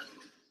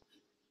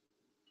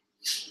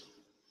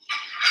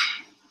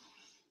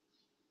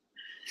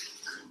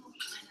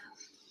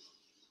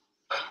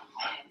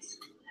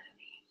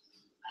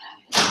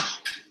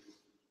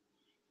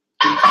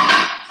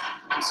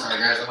 Sorry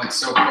guys, I'm like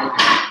so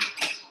focused.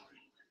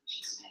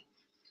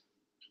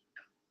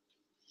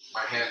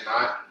 My hand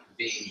not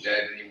being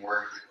dead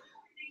anymore.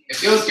 It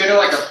feels good to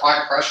like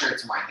apply pressure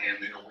to my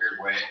hand in a weird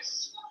way.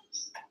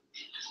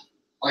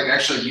 Like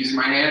actually using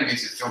my hand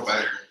makes it feel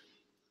better.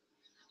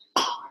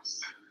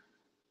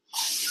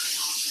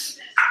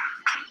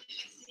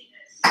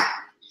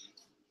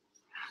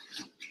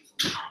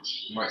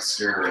 I'm like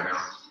scared right now.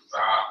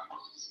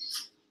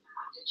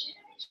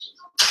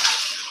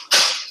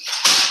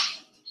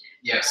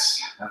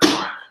 Yes, that's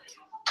fine.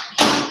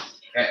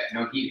 Okay,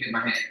 no heat hit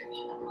my hand.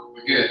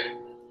 We're good.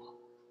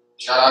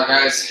 Shout out,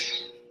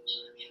 guys.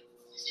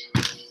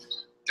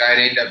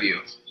 Diet AW.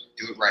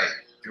 Do it right.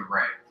 Do it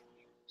right.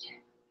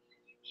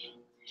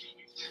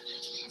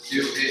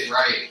 Do it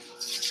right.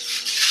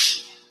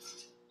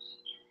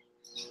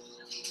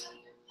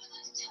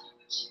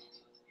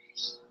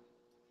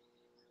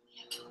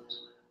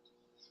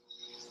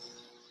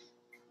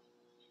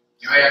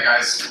 Oh yeah,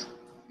 guys.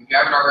 If you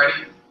haven't already,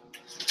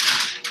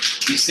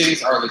 these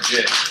things are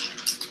legit.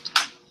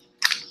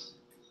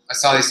 I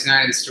saw these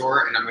tonight in the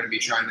store, and I'm going to be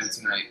trying them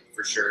tonight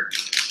for sure.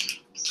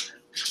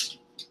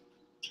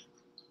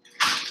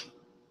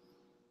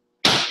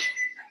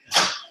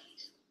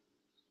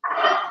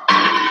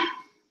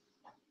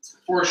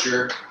 For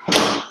sure.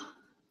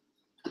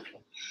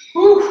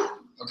 Whew.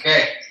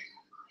 Okay.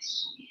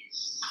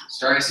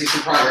 Starting to see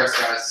some progress,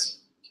 guys.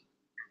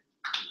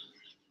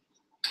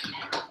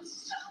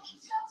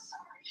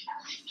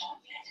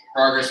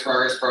 Progress,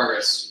 progress,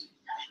 progress.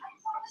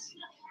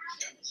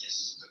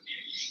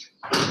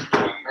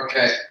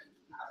 Okay.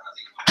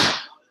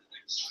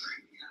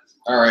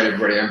 All right,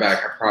 everybody, I'm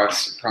back. I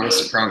promise.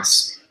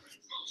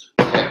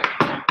 Okay.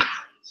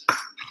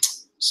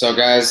 So,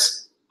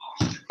 guys,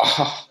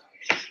 I'm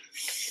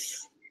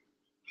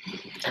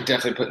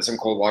definitely putting some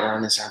cold water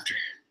on this after.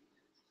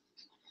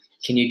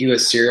 Can you do a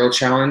cereal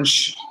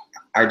challenge?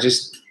 I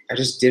just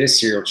did a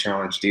cereal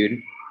challenge, dude.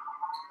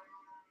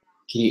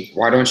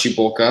 Why don't you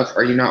bulk up?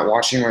 Are you not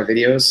watching my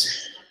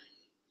videos?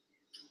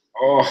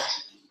 Oh.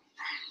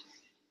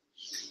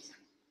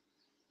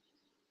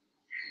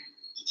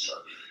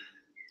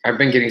 I've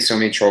been getting so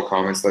many troll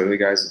comments lately,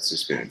 guys. It's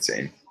just been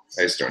insane.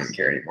 I just don't even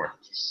care anymore.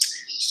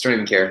 Just don't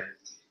even care.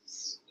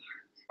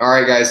 All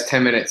right, guys,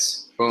 10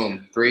 minutes.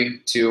 Boom.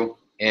 3, 2,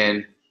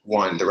 and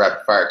 1. The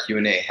rapid fire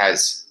Q&A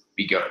has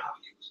begun.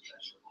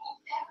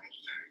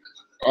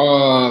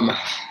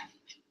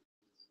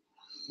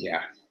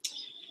 Yeah.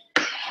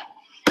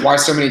 Why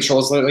so many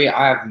trolls lately?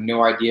 I have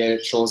no idea.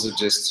 Trolls have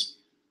just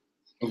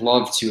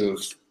love to have.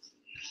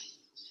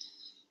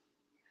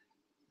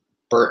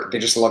 They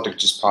just love to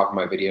just pop in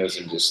my videos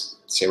and just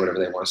say whatever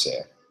they want to say.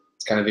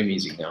 It's kind of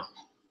amusing now.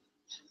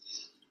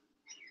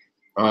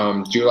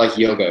 Do you like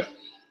yoga?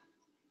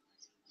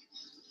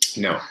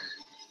 No.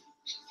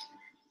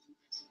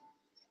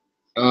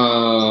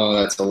 Oh,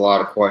 that's a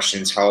lot of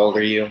questions. How old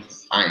are you?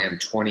 I am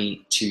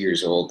 22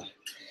 years old.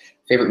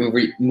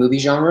 Favorite movie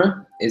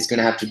genre is going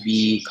to have to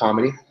be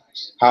comedy.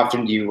 How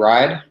often do you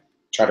ride?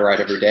 Try to ride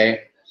every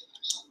day.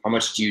 How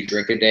much do you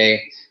drink a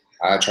day?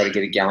 Try to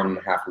get 1.5 gallons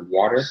of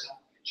water.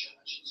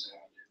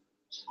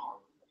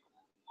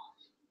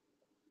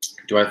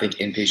 Do I think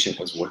Inpatient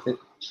was worth it?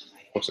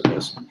 Of course it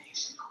was.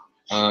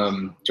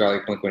 Do I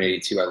like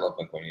Blink-182? I love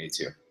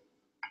Blink-182.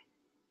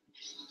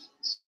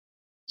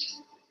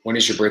 When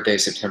is your birthday?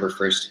 September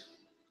 1st.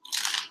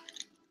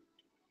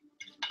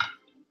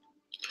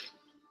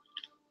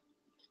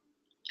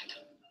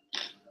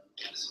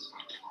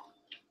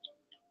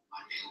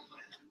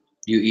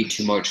 You eat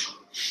too much.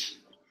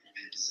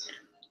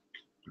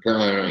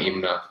 Apparently I don't eat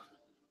enough.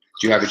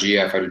 Do you have a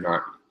GF? I do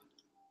not.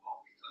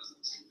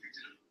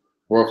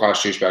 World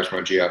class douchebags from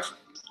my GF.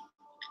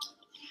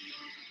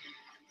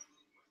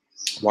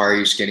 Why are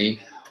you skinny?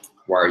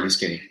 Why are you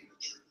skinny?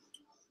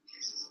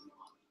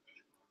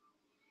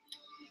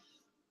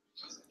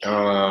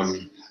 How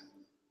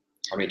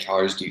many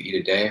calories do you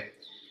eat a day?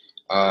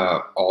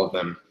 All of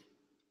them.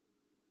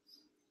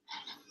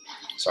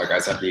 Sorry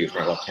guys, I have to use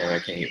my left hand. I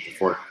can't use the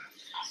fork.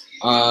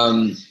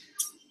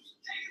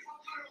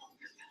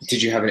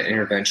 Did you have an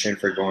intervention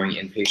for going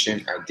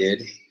inpatient? I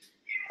did.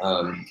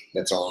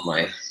 That's all in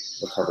my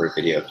recovery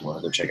video if you want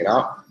to go check it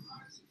out.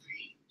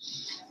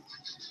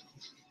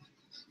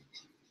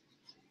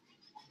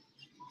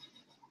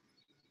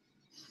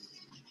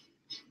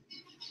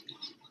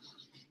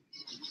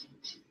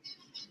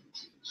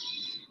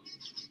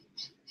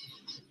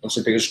 What's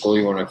the biggest goal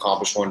you want to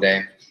accomplish one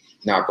day?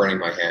 Not burning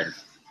my hand.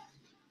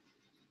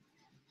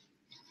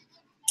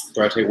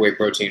 Do I take whey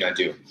protein? I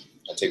do.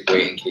 I take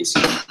whey and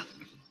casein.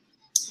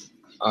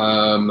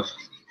 How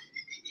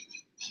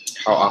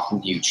often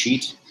do you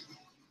cheat?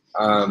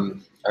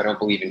 I don't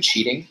believe in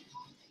cheating.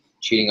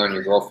 Cheating on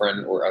your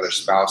girlfriend or other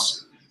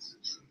spouse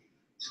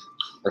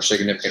or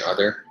significant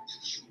other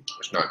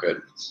is not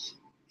good.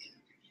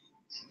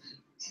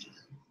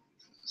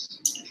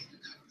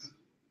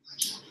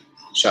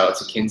 Shout out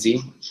to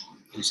Kinsey,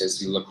 who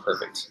says you look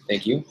perfect.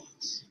 Thank you.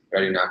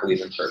 But I do not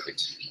believe in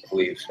perfect. I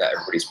believe that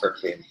everybody's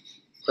perfectly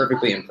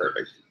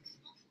imperfect.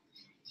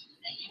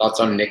 Thoughts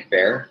on Nick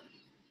Bear?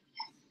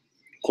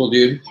 Cool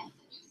dude.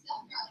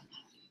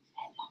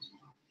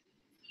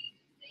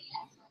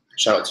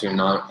 Shout out to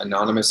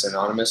Anonymous,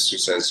 who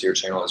says your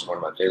channel is one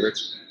of my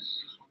favorites.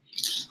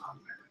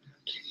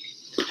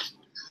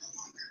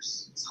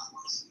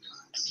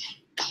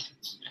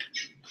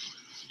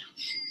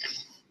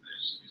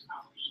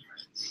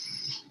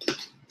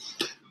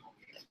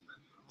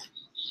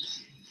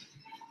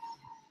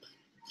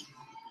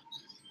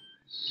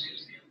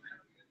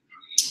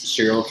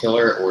 Serial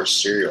killer or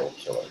serial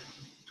killer?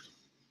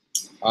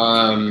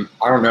 I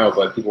don't know,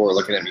 but people were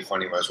looking at me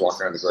funny when I was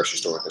walking around the grocery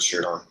store with this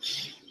shirt on.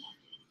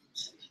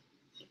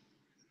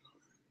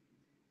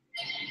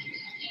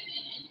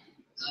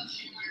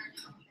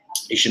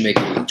 You should make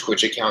a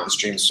Twitch account and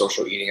stream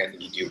social eating. I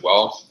think you do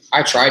well.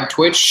 I tried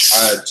Twitch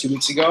 2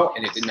 weeks ago,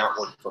 and it did not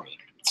work for me.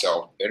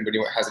 So if anybody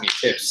has any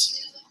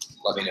tips,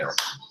 let me know.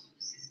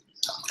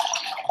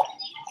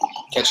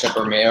 Ketchup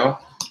or mayo?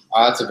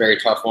 That's a very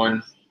tough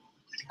one.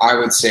 I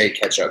would say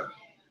ketchup.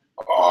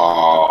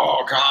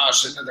 Oh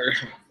gosh,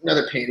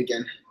 another pain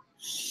again.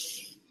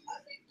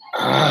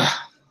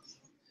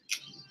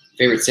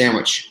 Favorite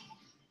sandwich?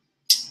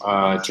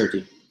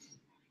 Turkey.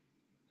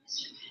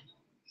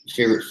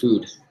 Favorite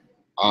food?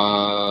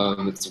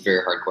 It's a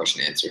very hard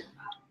question to answer.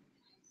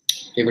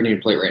 Favorite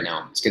new plate right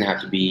now? It's gonna have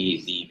to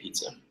be the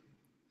pizza.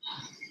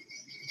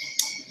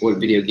 What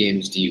video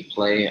games do you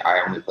play?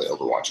 I only play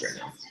Overwatch right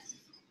now.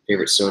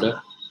 Favorite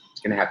soda?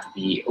 It's gonna have to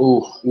be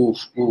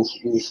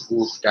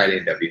Diet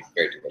A&W.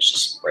 Very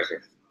delicious, right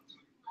here.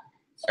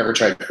 Ever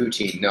tried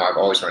poutine? No, I've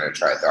always wanted to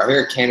try it though. I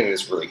hear Canada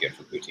is really good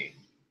for poutine.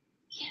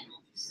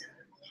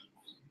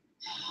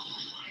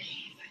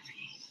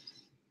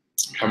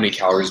 How many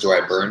calories do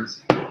I burn?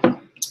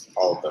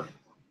 All of them.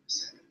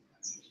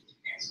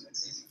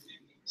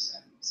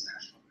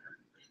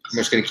 I'm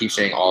just gonna keep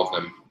saying all of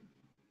them.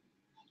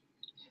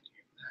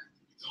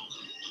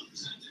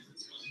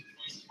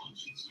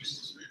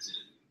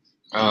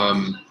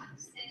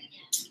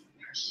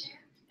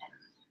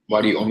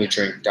 Why do you only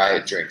drink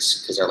diet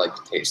drinks? Because I like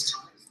the taste.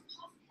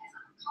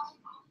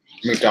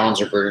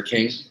 McDonald's or Burger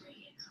King?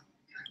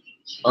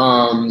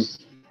 I'm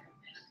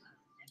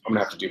gonna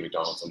have to do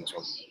McDonald's on this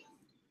one.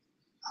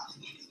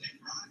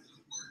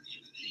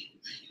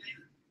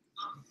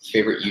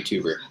 Favorite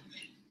YouTuber?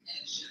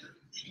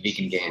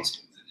 Vegan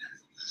Gains.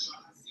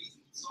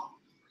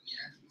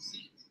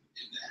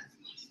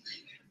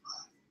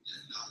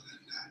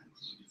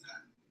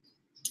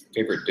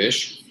 Favorite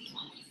dish?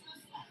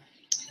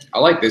 I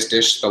like this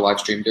dish, the live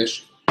stream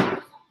dish.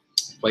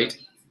 Plate.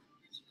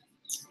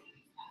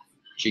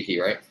 Cheeky,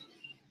 right?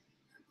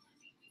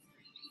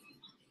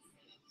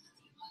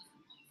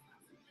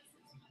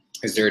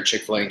 Is there a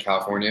Chick-fil-A in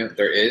California?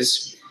 There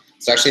is.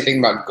 It's actually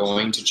thinking about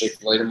going to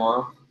Chick-fil-A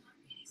tomorrow,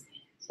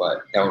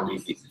 but that would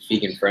be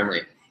vegan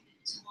friendly.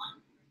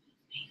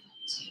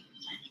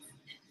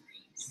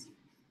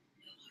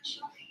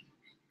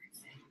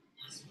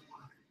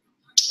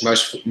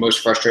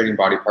 Most frustrating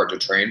body part to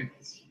train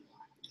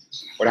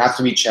would have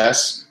to be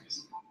chest.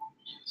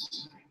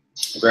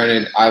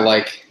 Granted, I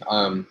like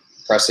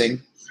pressing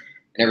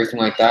and everything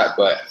like that,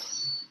 but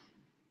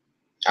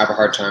I have a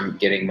hard time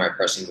getting my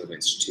pressing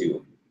movements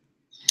to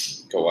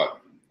go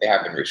up. They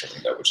have been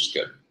recently though, which is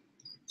good.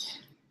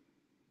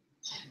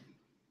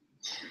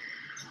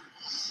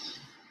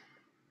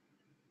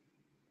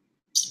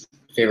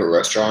 Favorite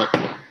restaurant?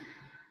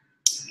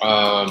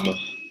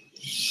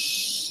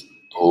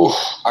 Oh,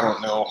 I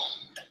don't know.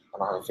 I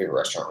don't have a favorite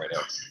restaurant right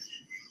now.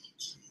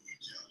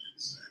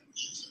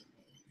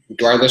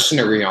 Do I listen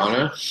to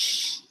Rihanna?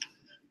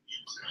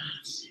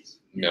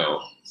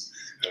 No,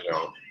 I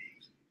don't.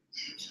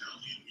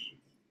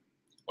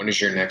 When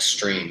is your next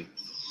stream?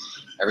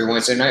 Every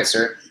Wednesday night,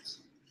 sir.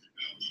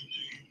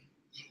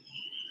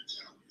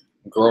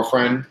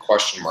 Girlfriend?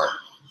 Question mark.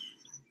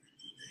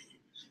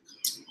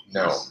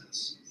 No.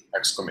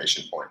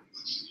 Exclamation point.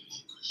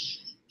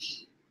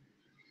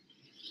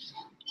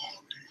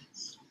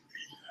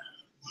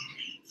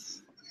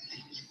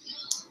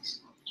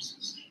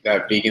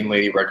 That vegan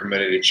lady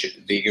recommended a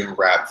vegan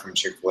wrap from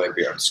Chick-fil-A,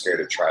 but I'm scared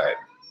to try it.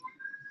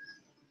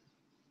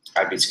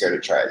 I'd be scared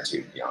to try it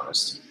too, to be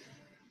honest.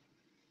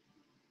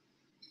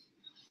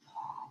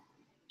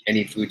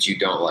 Any foods you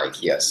don't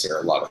like? Yes, there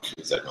are a lot of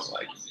foods I don't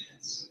like.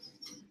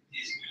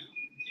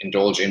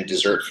 Indulge in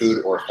dessert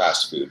food or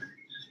fast food?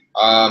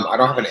 I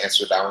don't have an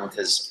answer to that one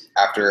because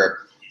after a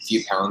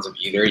few pounds of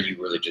either,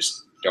 you really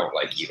just don't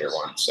like either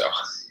one. So.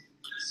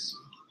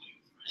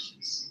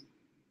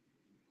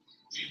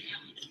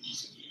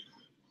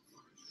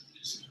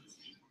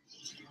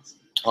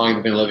 How long have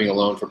you been living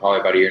alone? For probably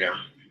about a year now.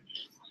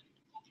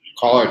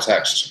 Call or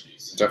text?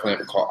 Definitely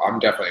have a call. I'm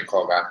definitely a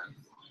call back.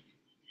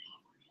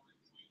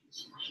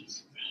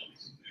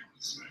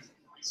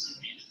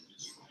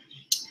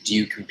 Do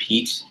you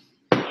compete?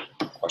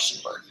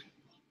 Question mark.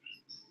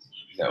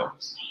 No.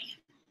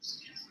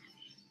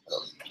 I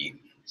don't compete.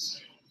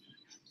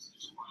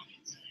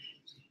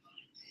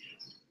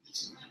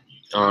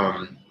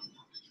 I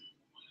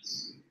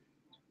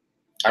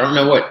don't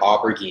know what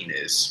aubergine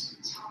is.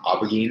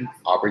 Aubergine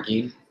 /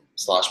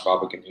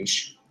 baba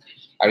ganoush.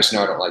 I just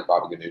know I don't like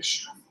baba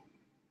ganoush.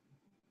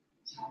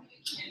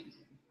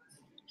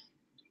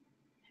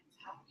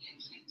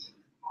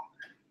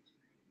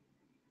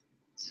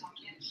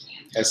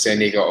 Has San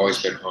Diego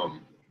always been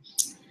home?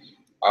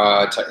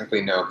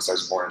 Technically no, because I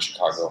was born in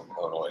Chicago,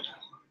 Illinois.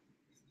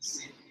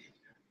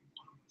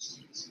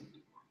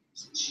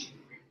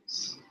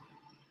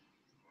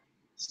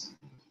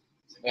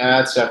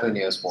 Yeah, it's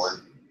definitely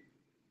Neosporin.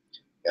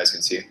 You guys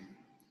can see.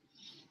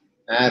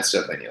 That's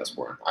definitely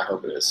Neosporin. I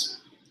hope it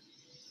is.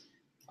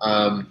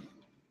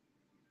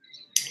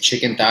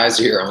 Chicken thighs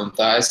or your own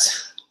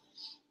thighs?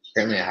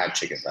 Apparently I have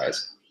chicken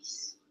thighs.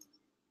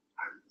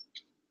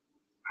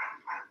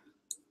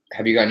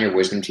 Have you gotten your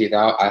wisdom teeth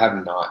out? I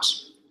have not.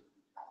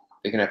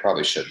 Thinking I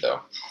probably should though.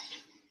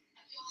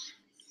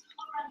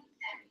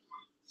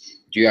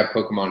 Do you have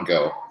Pokemon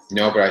Go?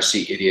 No, but I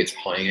see idiots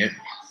playing it.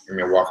 I'm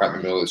gonna walk out in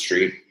the middle of the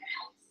street.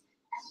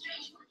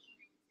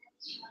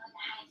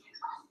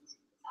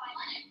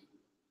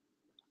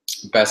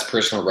 Best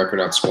personal record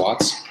on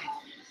squats?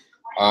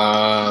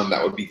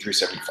 That would be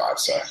 375.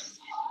 So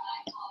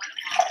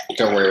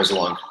don't worry, it was a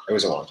long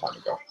time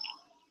ago.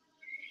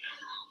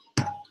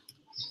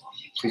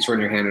 Please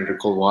run your hand under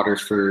cold water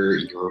for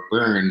your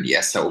burn.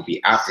 Yes, that will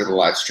be after the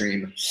live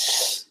stream.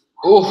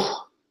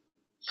 Oh,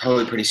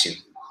 probably pretty soon.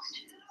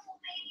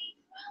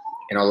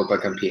 And I'll look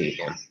like I'm peeing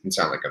again and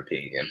sound like I'm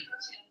peeing again.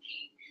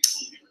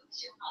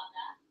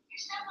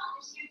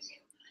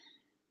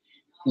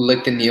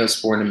 Lick the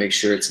Neosporin to make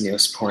sure it's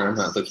Neosporin. I'm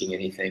not licking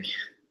anything.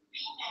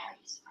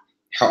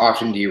 How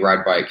often do you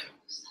ride bike?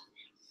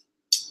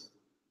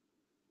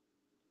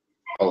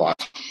 A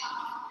lot.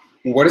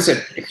 What is a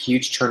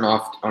huge turn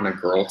off on a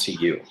girl to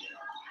you? It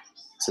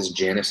says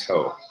Janice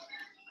Ho.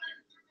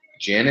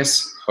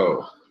 Janice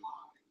Ho.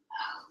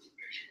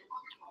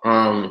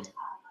 A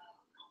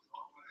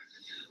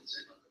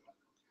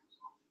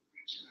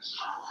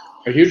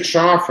huge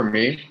turn off for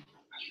me.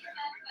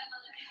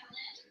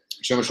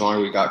 So much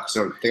longer we got,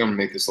 so I think I'm gonna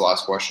make this the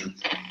last question.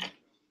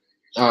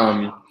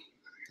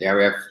 Yeah,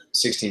 we have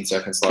 16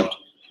 seconds left.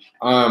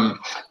 A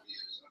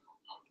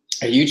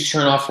huge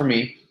turn off for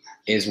me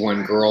is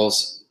when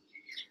girls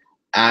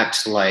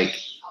act like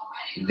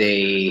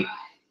they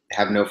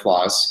have no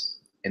flaws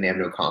and they have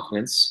no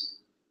confidence.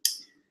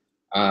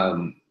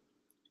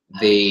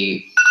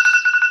 They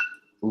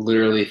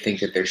literally think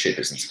that their shit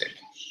doesn't stink.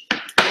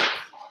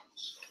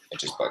 It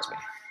just bugs me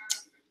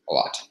a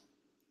lot.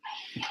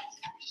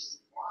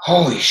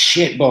 Holy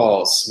shit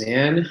balls,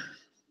 man.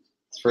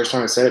 First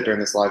time I said it during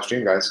this live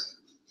stream, guys.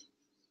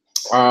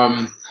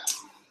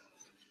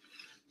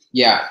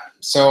 Yeah,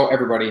 so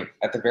everybody,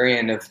 at the very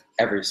end of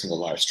every single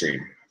live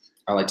stream,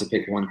 I like to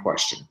pick one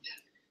question.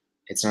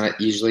 It's not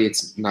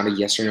a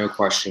yes or no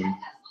question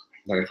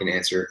that I can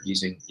answer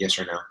using yes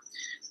or no,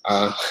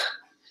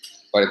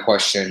 but a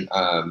question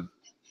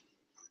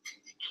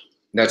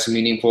that's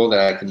meaningful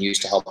that I can use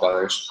to help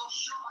others.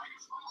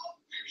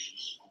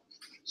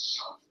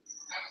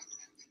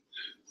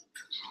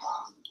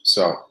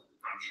 So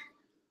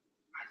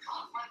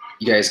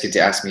you guys get to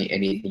ask me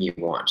anything you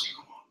want.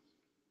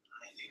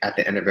 At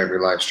the end of every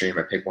live stream,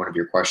 I pick one of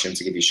your questions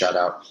to give you a shout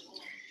out.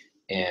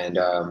 And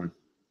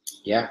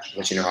yeah,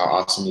 let you know how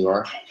awesome you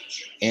are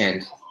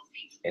and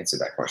answer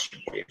that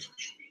question for you.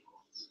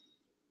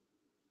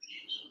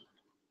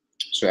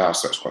 So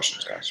ask those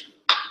questions, guys.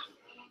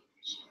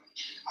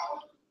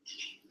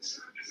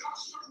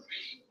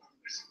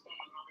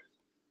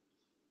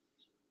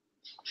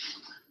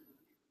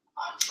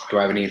 Do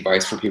I have any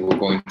advice for people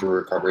going through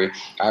recovery?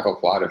 I have a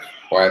lot of,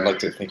 or I'd like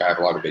to think I have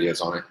a lot of videos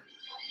on it.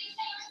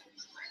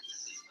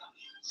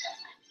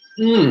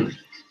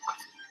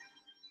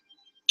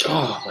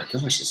 Oh my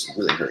gosh, this is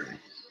really hurting.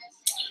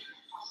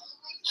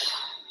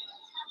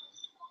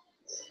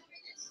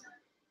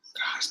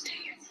 Gosh dang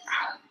it.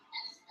 Ow.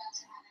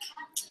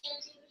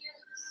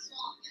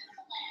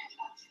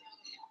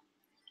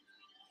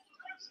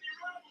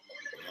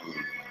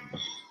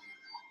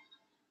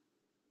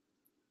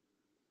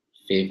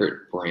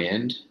 Favorite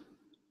brand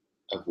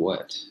of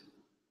what?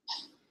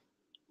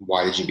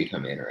 Why did you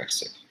become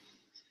anorexic?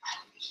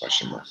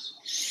 Question mark.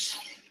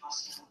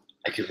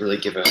 I could really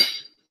give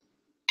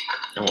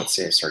I won't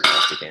say a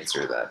sarcastic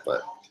answer to that,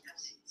 but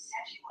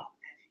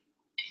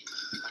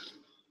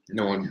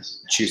no one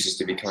chooses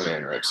to become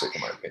anorexic,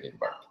 in my opinion.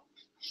 But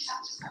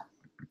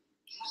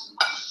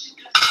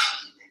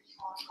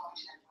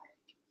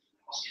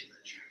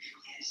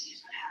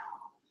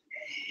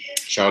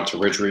shout out to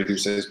Ridge Reed, who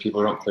says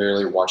people don't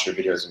clearly watch your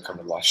videos and come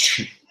to live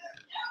stream.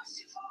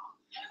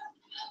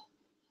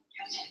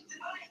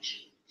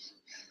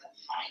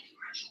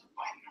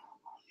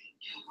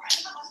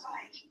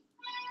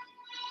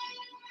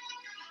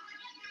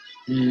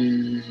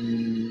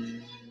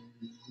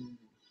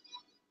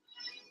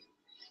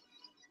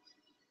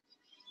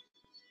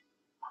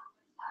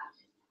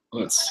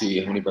 Let's see,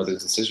 how many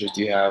brothers and sisters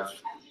do you have?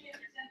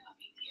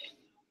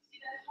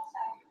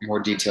 More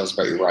details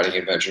about your riding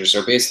adventure.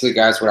 So basically,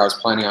 guys, what I was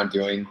planning on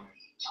doing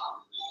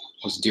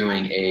was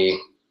doing a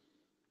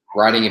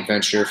riding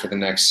adventure for the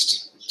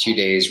next 2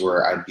 days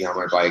where I'd be on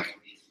my bike.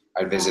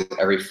 I'd visit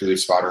every food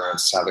spot around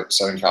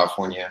Southern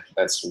California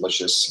that's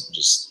delicious.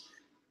 Just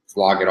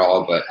vlog it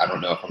all, but I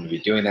don't know if I'm going to be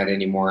doing that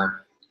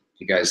anymore.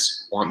 If you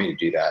guys want me to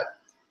do that,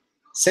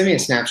 send me a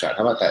snapshot.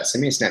 How about that?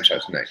 Send me a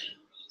snapshot tonight.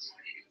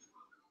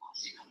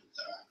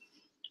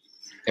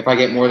 If I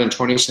get more than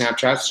 20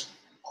 Snapchats,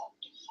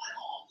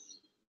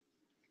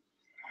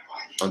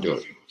 I'll do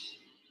it.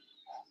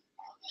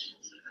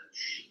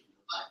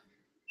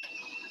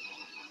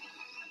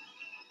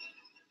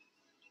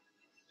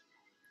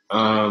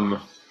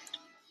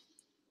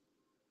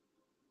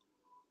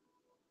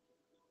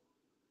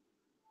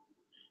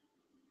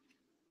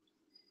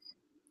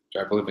 Do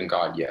I believe in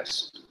God?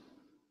 Yes.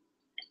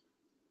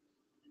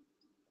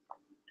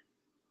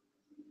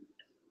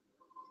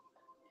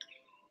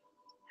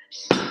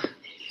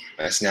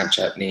 My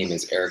Snapchat name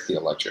is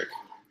ErikTheElectric.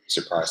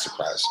 Surprise,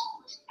 surprise.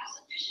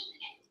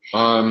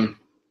 All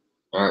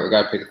right, we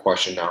gotta pick a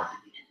question now.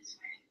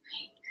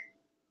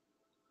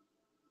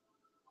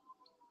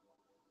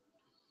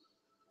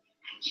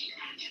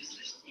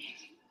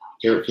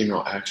 Favorite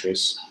female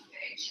actress.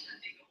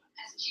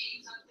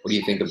 What do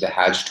you think of the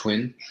Hadge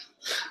twin?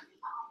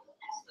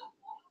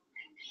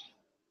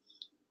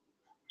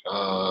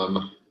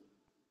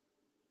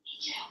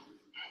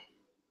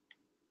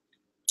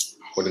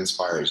 What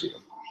inspires you?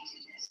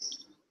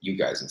 You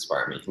guys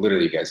inspire me.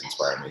 Literally, you guys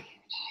inspire me.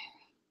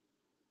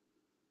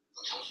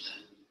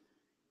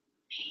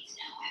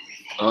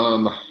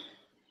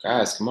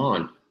 Guys, come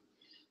on.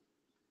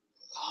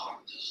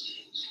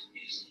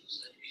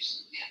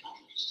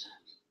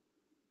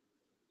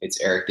 It's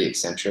Erik the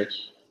Eccentric.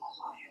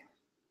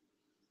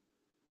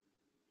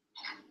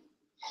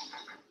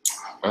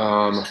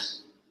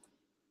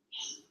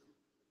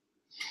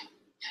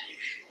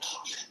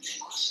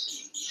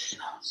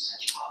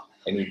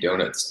 Any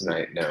donuts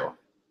tonight? No.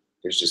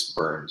 There's just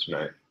burn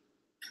tonight.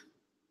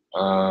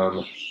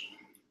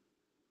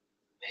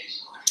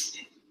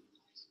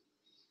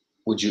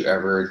 Would you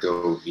ever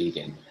go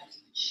vegan?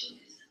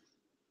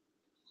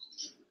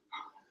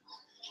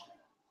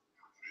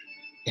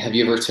 Have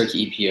you ever took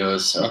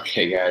EPOs?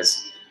 Okay,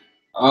 guys.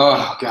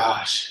 Oh,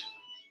 gosh.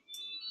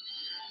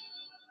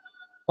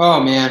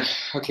 Oh, man.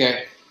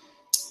 Okay.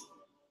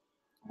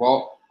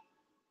 Well,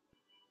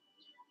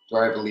 do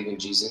I believe in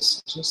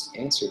Jesus? Just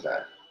answer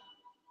that.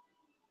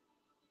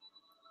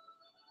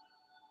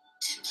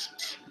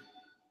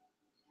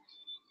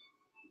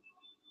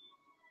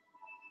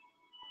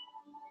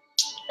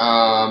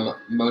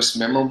 Most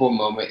memorable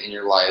moment in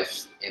your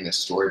life and the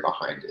story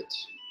behind it.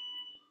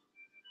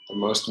 The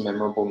most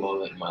memorable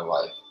moment in my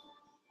life.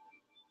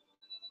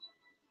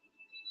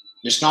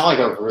 It's not like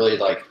a really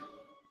like.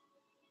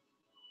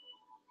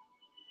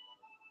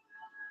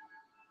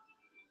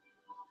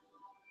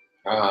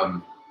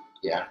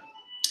 Yeah.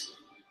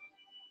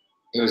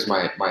 It was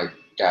my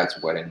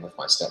dad's wedding with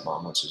my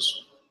stepmom, which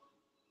is,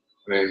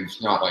 I mean,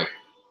 it's not like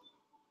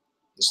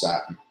just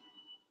that.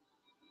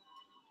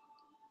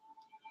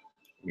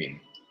 I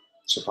mean,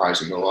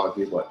 surprising to a lot of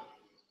people, but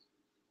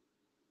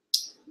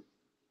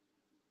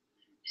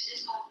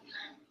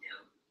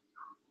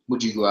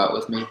would you go out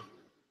with me?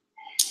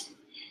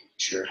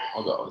 Sure,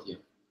 I'll go out with you.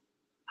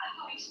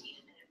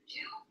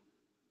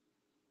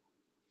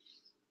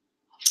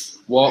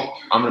 Well,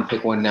 I'm gonna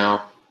pick one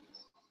now.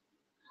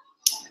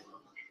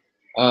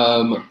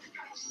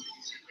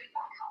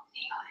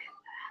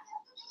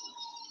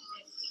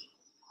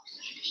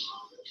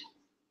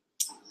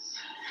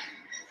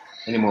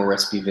 Any more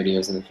recipe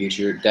videos in the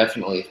future?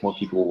 Definitely, if more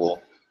people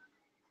will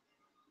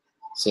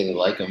say they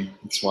like them,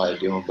 that's why I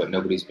do them. But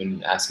nobody's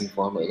been asking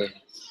for them lately.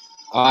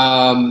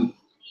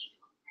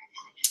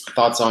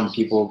 Thoughts on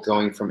people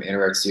going from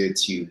anorexia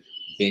to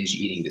binge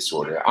eating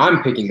disorder?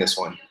 I'm picking this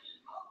one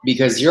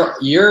because your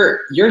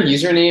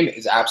username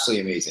is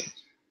absolutely amazing.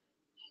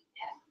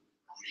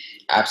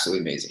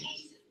 Absolutely amazing.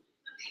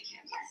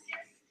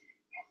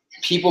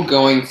 People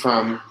going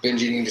from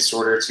binge eating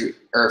disorder to,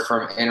 or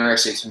from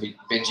anorexia to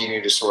binge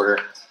eating disorder.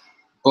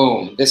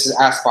 Boom. This is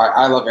asked by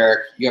I Love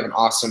Eric. You have an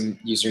awesome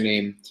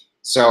username.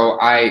 So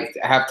I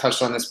have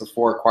touched on this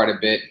before quite a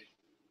bit.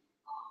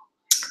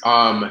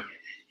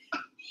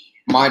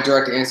 My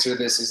direct answer to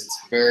this is it's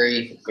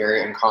very,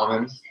 very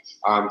uncommon.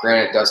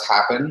 Granted, it does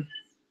happen,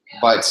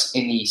 but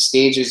in the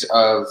stages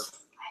of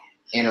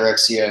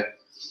anorexia,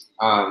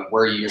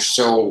 where you're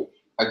so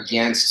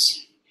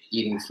against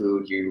eating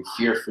food, you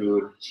fear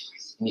food,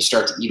 and you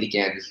start to eat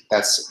again,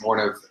 that's one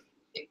of,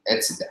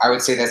 I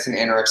would say that's an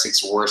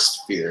anorexic's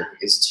worst fear,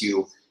 is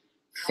to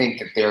think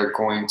that they're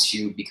going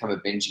to become a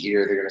binge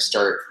eater. They're going to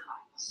start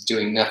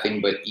doing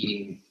nothing but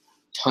eating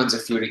tons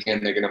of food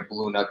again. They're going to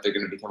balloon up. They're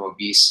going to become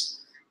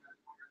obese.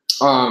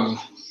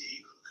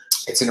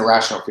 It's an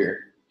irrational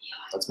fear.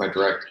 That's my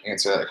direct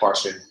answer to that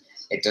question.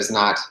 It does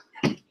not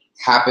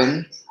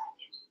happen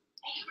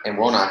and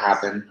will not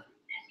happen.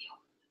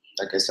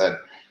 Like I said,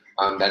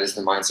 that is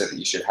the mindset that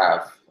you should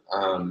have.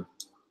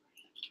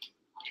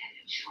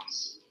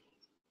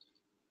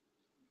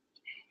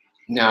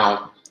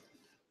 Now,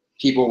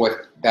 people with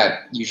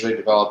that usually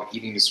develop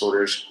eating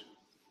disorders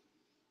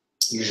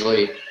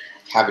usually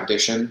have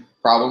addiction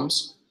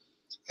problems,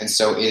 and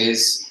so it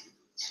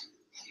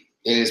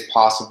is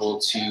possible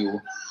to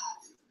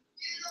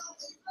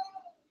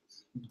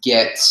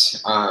get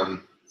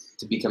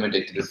to become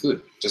addicted to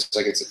food, just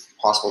like it's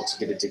possible to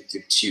get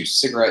addicted to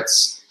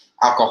cigarettes,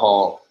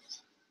 alcohol,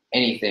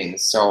 anything.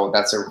 So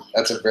that's a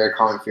very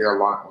common fear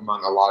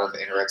among a lot of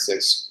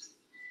anorexics.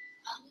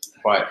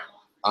 But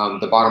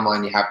the bottom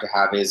line you have to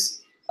have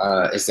is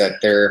that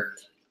there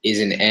is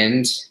an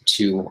end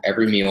to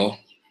every meal.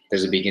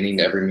 There's a beginning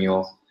to every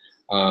meal.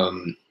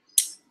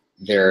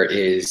 There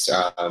is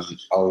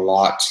a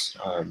lot.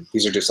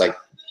 These are just like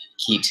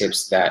key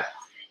tips that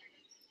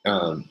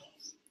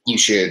you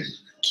should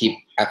keep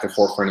at the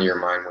forefront of your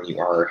mind when you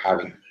are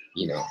having,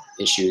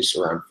 issues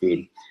around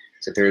food.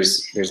 So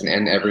there's an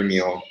end to every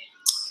meal.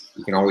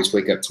 You can always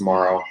wake up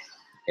tomorrow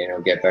and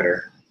it'll get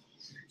better.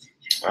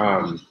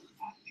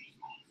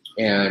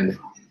 And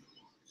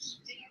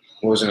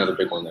what was another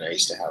big one that I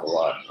used to have a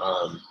lot?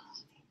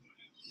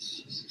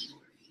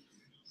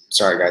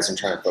 Sorry guys, I'm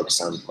trying to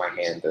focus on my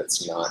hand.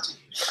 That's not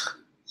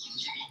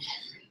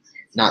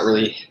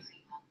really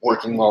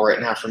working well right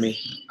now for me.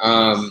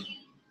 And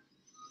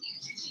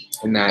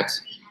that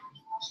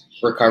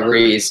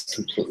recovery is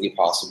completely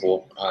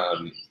possible.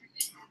 I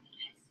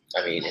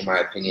mean, in my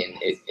opinion,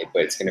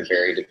 but it's going to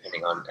vary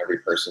depending on every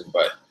person.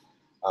 But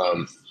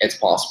it's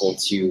possible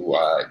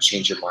to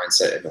change your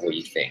mindset and the way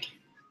you think.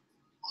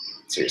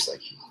 Seriously,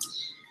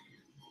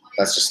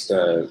 that's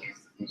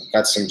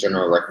some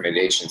general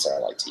recommendations that I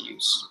like to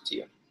use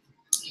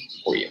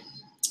for you.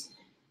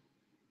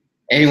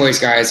 Anyways,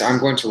 guys, I'm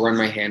going to run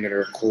my hand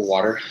under cool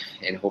water,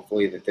 and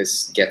hopefully that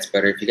this gets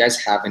better. If you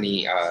guys have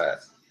any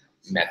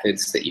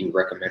methods that you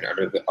recommend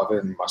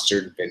other than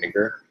mustard and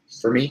vinegar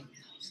for me,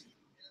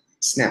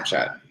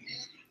 Snapchat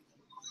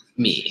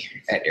me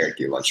at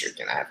ErikTheElectric,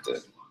 and I have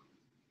to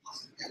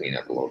clean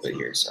up a little bit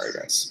here. Sorry,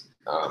 guys.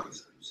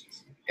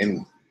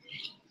 And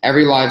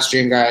every live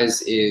stream,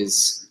 guys,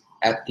 is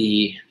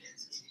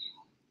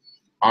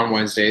on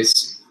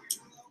Wednesdays,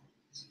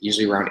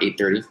 usually around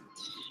 8:30.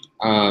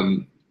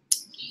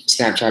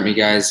 Snapchat me,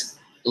 guys.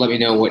 Let me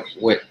know what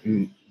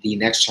the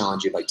next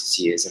challenge you'd like to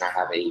see is, and I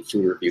have a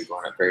food review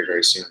going up very,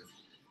 very soon.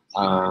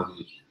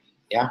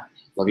 Yeah,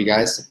 love you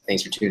guys.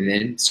 Thanks for tuning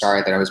in.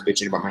 Sorry that I was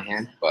bitching about my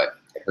hand, but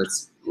it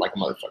hurts like a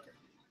motherfucker.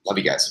 Love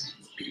you guys.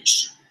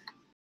 Peace.